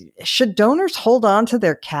 Should donors hold on to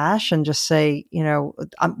their cash and just say,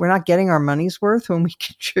 we're not getting our money's worth when we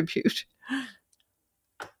contribute?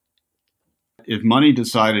 If money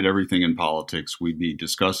decided everything in politics, we'd be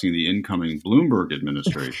discussing the incoming Bloomberg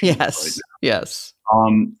administration. Yes, right now. Yes.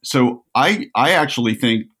 So I actually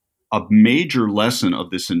think a major lesson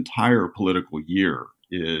of this entire political year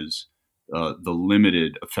is the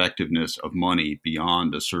limited effectiveness of money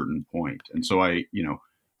beyond a certain point. And so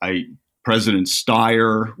President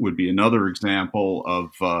Steyer would be another example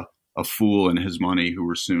of a fool and his money who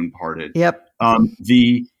were soon parted. Yep.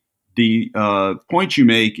 The point you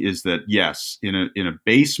make is that, yes, in a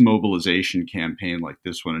base mobilization campaign like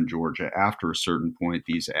this one in Georgia, after a certain point,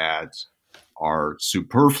 these ads are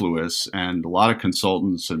superfluous, and a lot of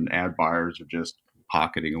consultants and ad buyers are just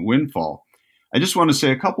pocketing a windfall. I just want to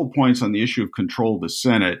say a couple points on the issue of control of the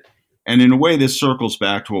Senate. And in a way, this circles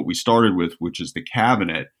back to what we started with, which is the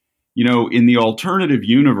cabinet. In the alternative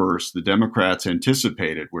universe, the Democrats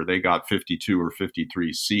anticipated where they got 52 or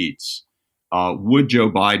 53 seats. Would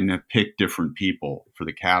Joe Biden have picked different people for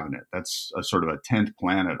the cabinet? That's a sort of a 10th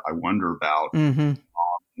planet I wonder about. Mm-hmm.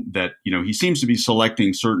 That, he seems to be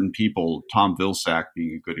selecting certain people, Tom Vilsack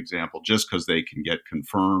being a good example, just because they can get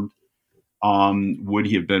confirmed. Would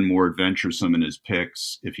he have been more adventuresome in his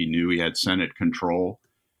picks if he knew he had Senate control?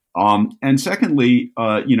 And secondly,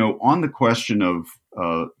 on the question of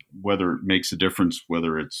whether it makes a difference,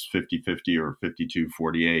 whether it's 50-50 or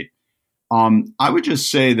 52-48, I would just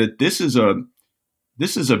say that this is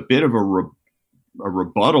a bit of a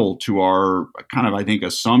rebuttal to our kind of, I think,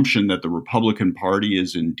 assumption that the Republican Party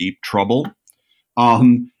is in deep trouble.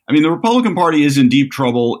 The Republican Party is in deep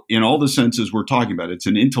trouble in all the senses we're talking about. It's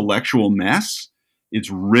an intellectual mess. It's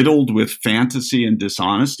riddled with fantasy and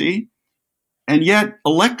dishonesty. And yet,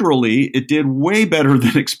 electorally, it did way better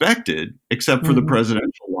than expected, except for the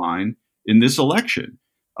presidential line in this election.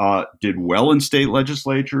 Did well in state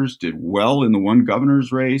legislatures, did well in the one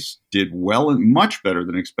governor's race, did well and much better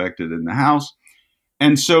than expected in the House.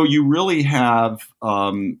 And so you really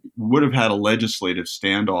would have had a legislative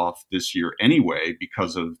standoff this year anyway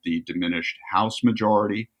because of the diminished House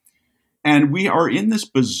majority. And we are in this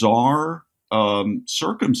bizarre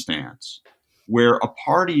circumstance where a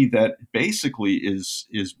party that basically is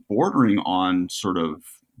bordering on sort of,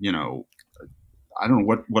 I don't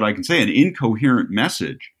know what I can say, an incoherent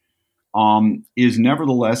message, is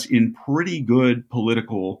nevertheless in pretty good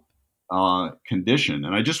political condition.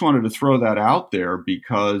 And I just wanted to throw that out there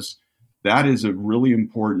because that is a really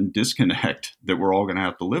important disconnect that we're all going to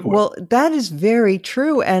have to live with. Well, that is very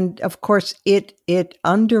true. And of course, it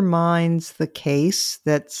undermines the case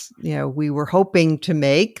that's, we were hoping to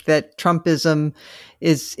make, that Trumpism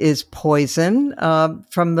is poison.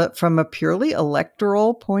 From a purely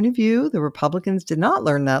electoral point of view, the Republicans did not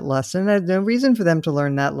learn that lesson. There's no reason for them to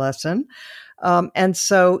learn that lesson. And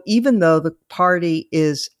so even though the party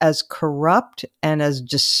is as corrupt and as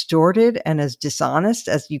distorted and as dishonest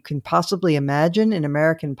as you can possibly imagine in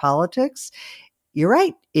American politics, you're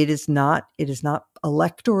right. It is not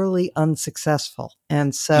electorally unsuccessful.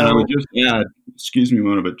 And so, and I would just add, excuse me,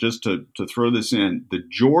 Mona, but just to throw this in, the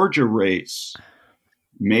Georgia race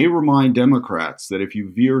may remind Democrats that if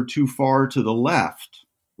you veer too far to the left,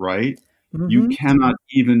 right, you cannot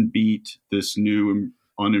even beat this new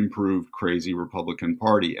unimproved, crazy Republican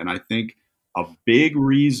Party. And I think a big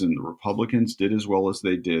reason the Republicans did as well as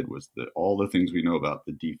they did was all the things we know about,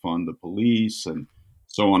 the defund the police and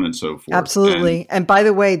so on and so forth. Absolutely. And by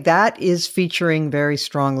the way, that is featuring very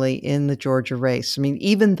strongly in the Georgia race. I mean,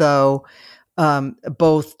 even though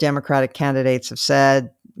both Democratic candidates have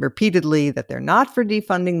said repeatedly that they're not for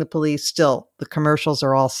defunding the police, still the commercials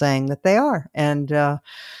are all saying that they are. And,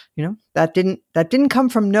 that didn't come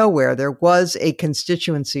from nowhere. There was a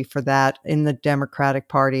constituency for that in the Democratic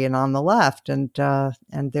Party and on the left. And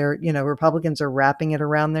they're, Republicans are wrapping it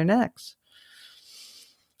around their necks.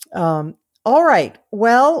 All right.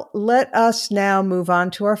 Well, let us now move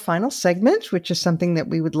on to our final segment, which is something that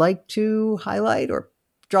we would like to highlight or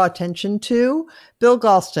draw attention to. Bill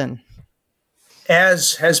Galston.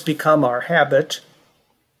 As has become our habit,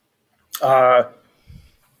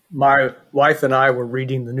 my wife and I were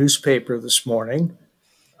reading the newspaper this morning,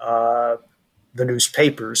 the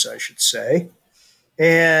newspapers, I should say,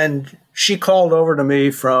 and she called over to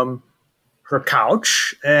me from her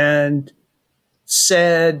couch and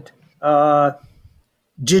said,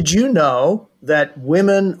 did you know that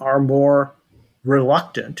women are more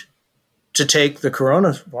reluctant to take the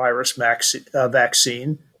coronavirus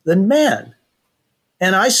vaccine than men?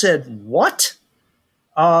 And I said, what?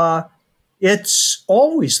 It's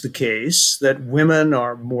always the case that women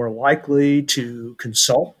are more likely to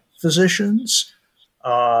consult physicians,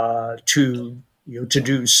 to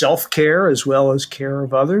do self-care as well as care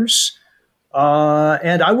of others.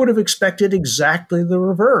 And I would have expected exactly the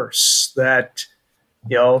reverse, that,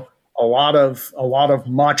 a lot of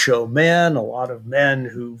macho men, a lot of men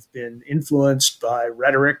who've been influenced by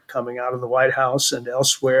rhetoric coming out of the White House and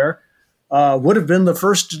elsewhere, would have been the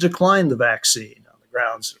first to decline the vaccine on the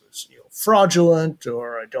grounds it was fraudulent,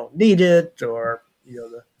 or I don't need it, or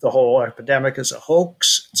the whole epidemic is a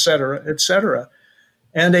hoax, et cetera, et cetera.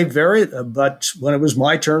 And but when it was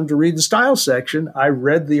my turn to read the style section, I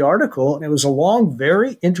read the article, and it was a long,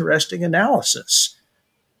 very interesting analysis,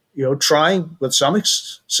 trying with some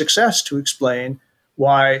success to explain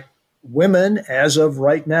why women, as of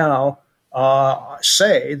right now,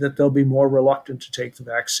 say that they'll be more reluctant to take the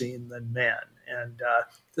vaccine than men. And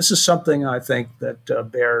this is something I think that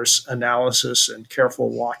bears analysis and careful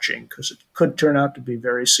watching, because it could turn out to be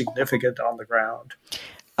very significant on the ground.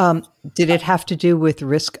 Did it have to do with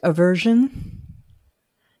risk aversion?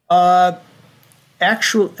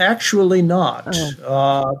 Actually not.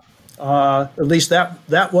 At least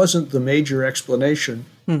that wasn't the major explanation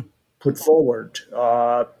put forward.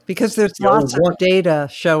 Because there's lots of data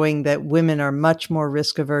showing that women are much more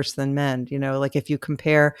risk averse than men. Like if you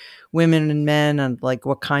compare women and men and like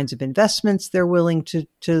what kinds of investments they're willing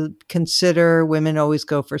to consider, women always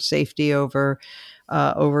go for safety over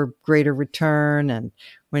greater return. And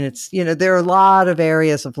when it's, there are a lot of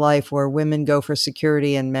areas of life where women go for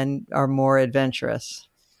security and men are more adventurous.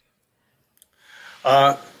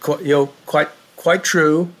 Quite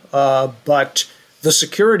true. But the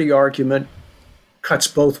security argument cuts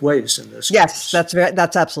both ways in this yes, case.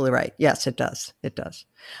 That's absolutely right. Yes, it does. It does.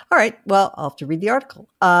 All right. Well, I'll have to read the article.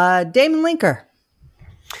 Damon Linker.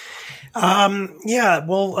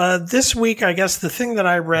 This week, I guess the thing that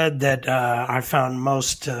I read that I found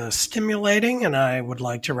most stimulating and I would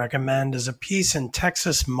like to recommend is a piece in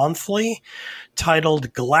Texas Monthly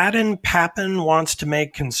titled Gladden Pappin Wants to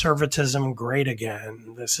Make Conservatism Great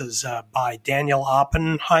Again. This is by Daniel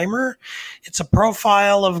Oppenheimer. It's a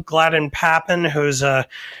profile of Gladden Pappin, who's a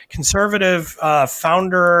conservative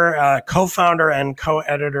founder, co-founder, and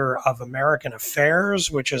co-editor of American Affairs,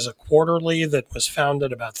 which is a quarterly that was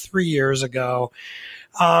founded about 3 years ago.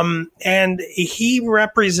 And he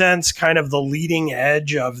represents kind of the leading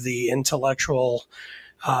edge of the intellectual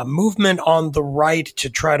movement on the right to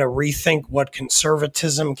try to rethink what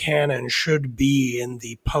conservatism can and should be in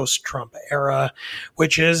the post-Trump era,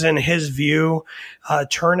 which is, in his view,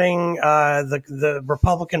 turning the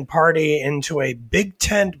Republican Party into a big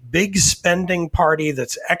tent, big spending party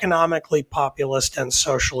that's economically populist and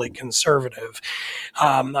socially conservative.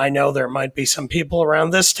 I know there might be some people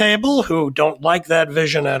around this table who don't like that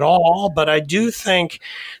vision at all, but I do think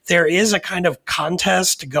there is a kind of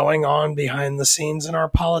contest going on behind the scenes in our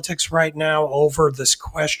politics right now over this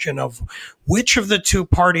question of which of the two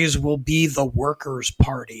parties will be the workers'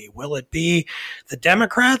 party. Will it be the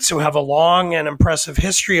Democrats, who have a long and impressive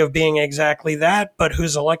history of being exactly that, but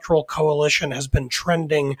whose electoral coalition has been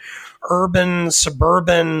trending urban,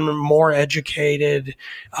 suburban, more educated,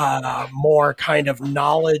 more kind of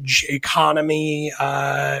knowledge economy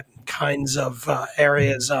kinds of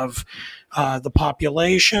areas of the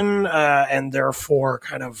population, and therefore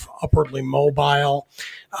kind of upwardly mobile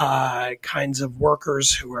kinds of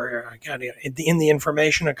workers who are kind of in the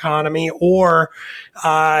information economy, or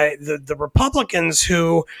the Republicans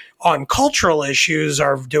who, on cultural issues,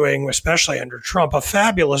 are doing, especially under Trump, a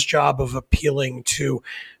fabulous job of appealing to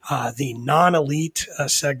the non-elite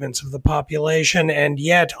segments of the population, and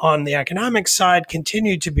yet on the economic side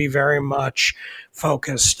continue to be very much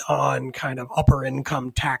focused on kind of upper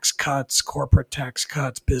income tax cuts, corporate tax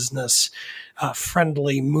cuts, business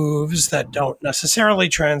friendly moves that don't necessarily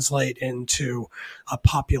translate into a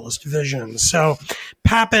populist vision. So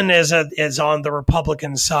Pappin is on the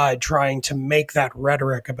Republican side trying to make that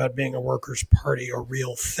rhetoric about being a workers' party a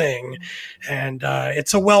real thing. And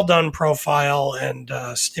it's a well done profile and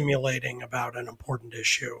stimulating about an important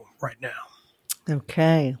issue right now.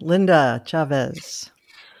 Okay. Linda Chavez.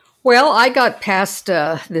 Well, I got past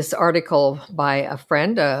this article by a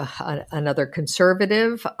friend, another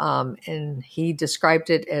conservative, and he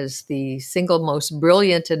described it as the single most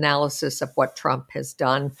brilliant analysis of what Trump has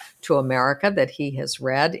done to America that he has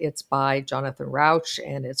read. It's by Jonathan Rauch,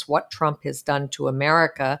 and it's What Trump Has Done to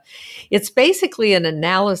America. It's basically an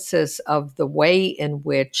analysis of the way in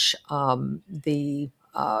which the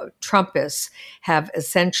Trumpists have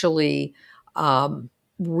essentially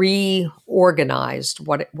reorganized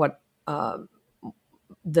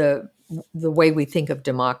the way we think of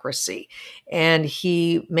democracy. And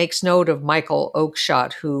he makes note of Michael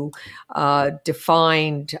Oakeshott, who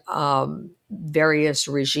defined various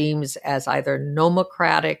regimes as either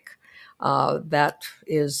nomocratic, that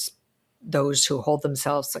is those who hold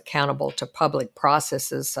themselves accountable to public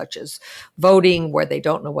processes such as voting, where they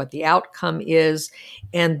don't know what the outcome is,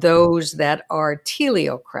 and those that are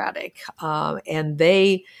teleocratic. And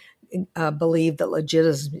they believe that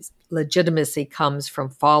legitimacy comes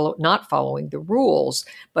from not following the rules,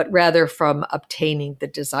 but rather from obtaining the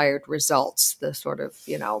desired results, the sort of,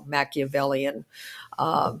 Machiavellian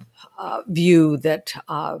view that,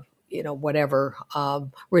 whatever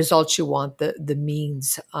results you want, the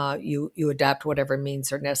means, you adapt whatever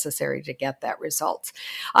means are necessary to get that result.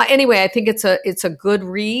 Anyway, I think it's a good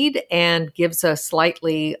read and gives a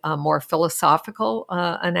slightly more philosophical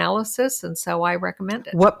analysis, and so I recommend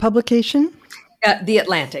it. What publication? The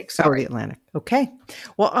Atlantic. Sorry. Oh, The Atlantic. Okay.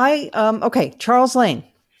 Well, Charles Lane.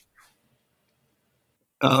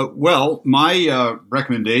 Well, my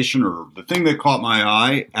recommendation, or the thing that caught my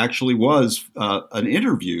eye, actually was an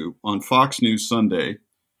interview on Fox News Sunday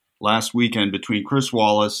last weekend between Chris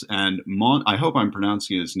Wallace and I hope I'm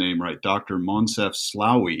pronouncing his name right, Dr. Monsef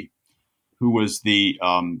Slaoui, who was the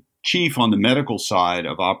chief on the medical side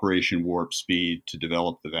of Operation Warp Speed to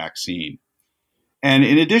develop the vaccine. And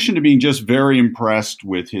in addition to being just very impressed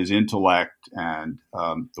with his intellect and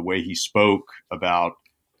the way he spoke about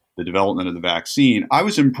the development of the vaccine, I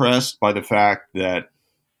was impressed by the fact that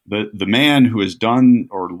the man who has done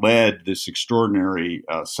or led this extraordinary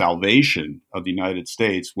salvation of the United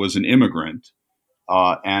States was an immigrant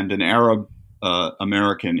and an Arab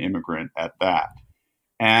American immigrant at that.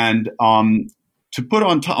 And to put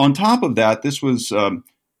on top of that, this was a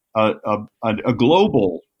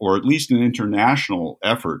global, or at least an international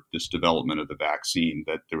effort, this development of the vaccine,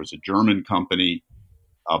 that there was a German company,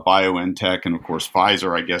 BioNTech, and of course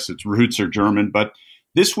Pfizer, I guess its roots are German. But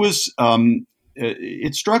this was,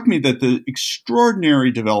 it struck me that the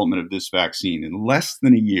extraordinary development of this vaccine in less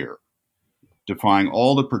than a year, defying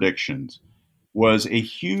all the predictions, was a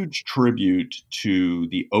huge tribute to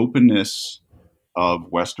the openness of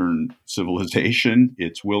Western civilization,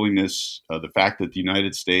 its willingness, the fact that the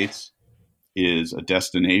United States is a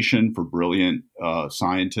destination for brilliant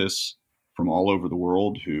scientists from all over the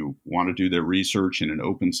world who want to do their research in an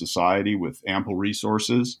open society with ample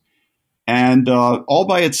resources. And all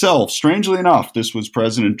by itself, strangely enough, this was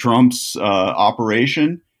President Trump's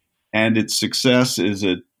operation, and its success is,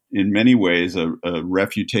 in many ways, a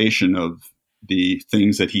refutation of the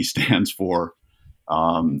things that he stands for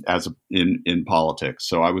in politics.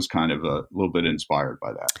 So I was kind of a little bit inspired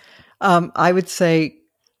by that. I would say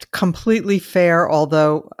completely fair,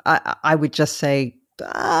 although I would just say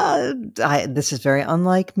this is very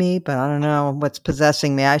unlike me, but I don't know what's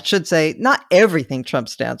possessing me. I should say not everything Trump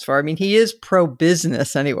stands for. I mean, he is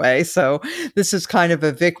pro-business anyway. So this is kind of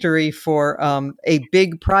a victory for a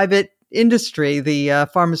big private industry, the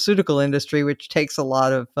pharmaceutical industry, which takes a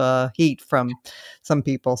lot of heat from some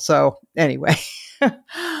people. So anyway,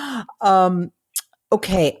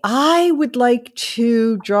 okay, I would like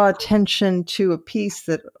to draw attention to a piece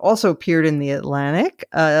that also appeared in the Atlantic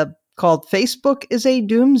called "Facebook is a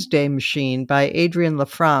Doomsday Machine" by Adrienne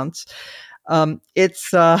LaFrance.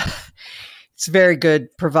 It's a very good,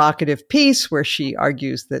 provocative piece where she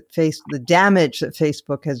argues that the damage that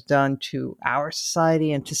Facebook has done to our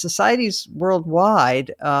society and to societies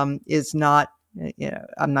worldwide is not.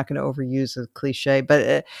 I'm not going to overuse a cliche,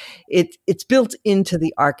 but it's built into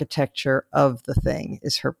the architecture of the thing,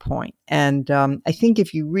 is her point. And I think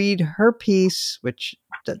if you read her piece, which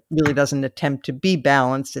really doesn't attempt to be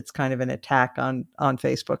balanced, it's kind of an attack on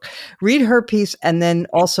Facebook. Read her piece and then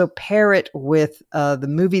also pair it with the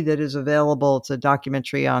movie that is available. It's a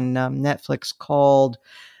documentary on Netflix called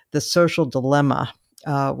The Social Dilemma.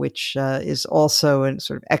 Which is also a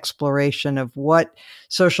sort of exploration of what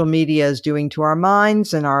social media is doing to our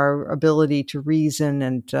minds and our ability to reason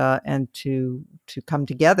and to come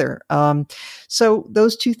together. So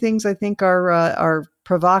those two things I think are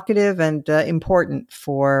provocative and important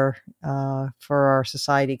for our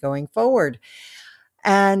society going forward.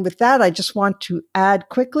 And with that, I just want to add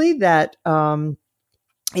quickly that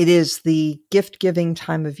it is the gift-giving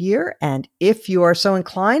time of year, and if you are so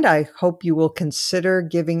inclined, I hope you will consider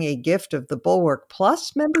giving a gift of the Bulwark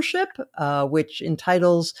Plus membership, which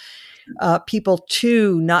entitles people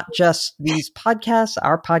to not just these podcasts.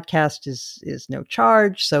 Our podcast is no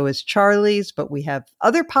charge, so is Charlie's, but we have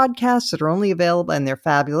other podcasts that are only available, and they're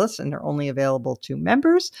fabulous, and they're only available to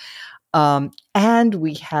members. And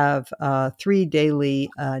we have 3 daily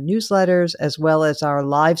newsletters, as well as our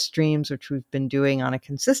live streams, which we've been doing on a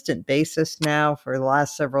consistent basis now for the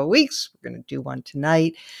last several weeks. We're going to do one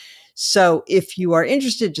tonight. So if you are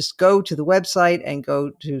interested, just go to the website and go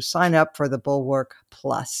to sign up for the Bulwark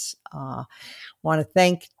Plus. Want to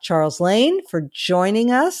thank Charles Lane for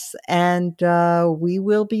joining us, and we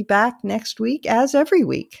will be back next week as every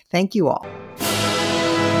week. Thank you all.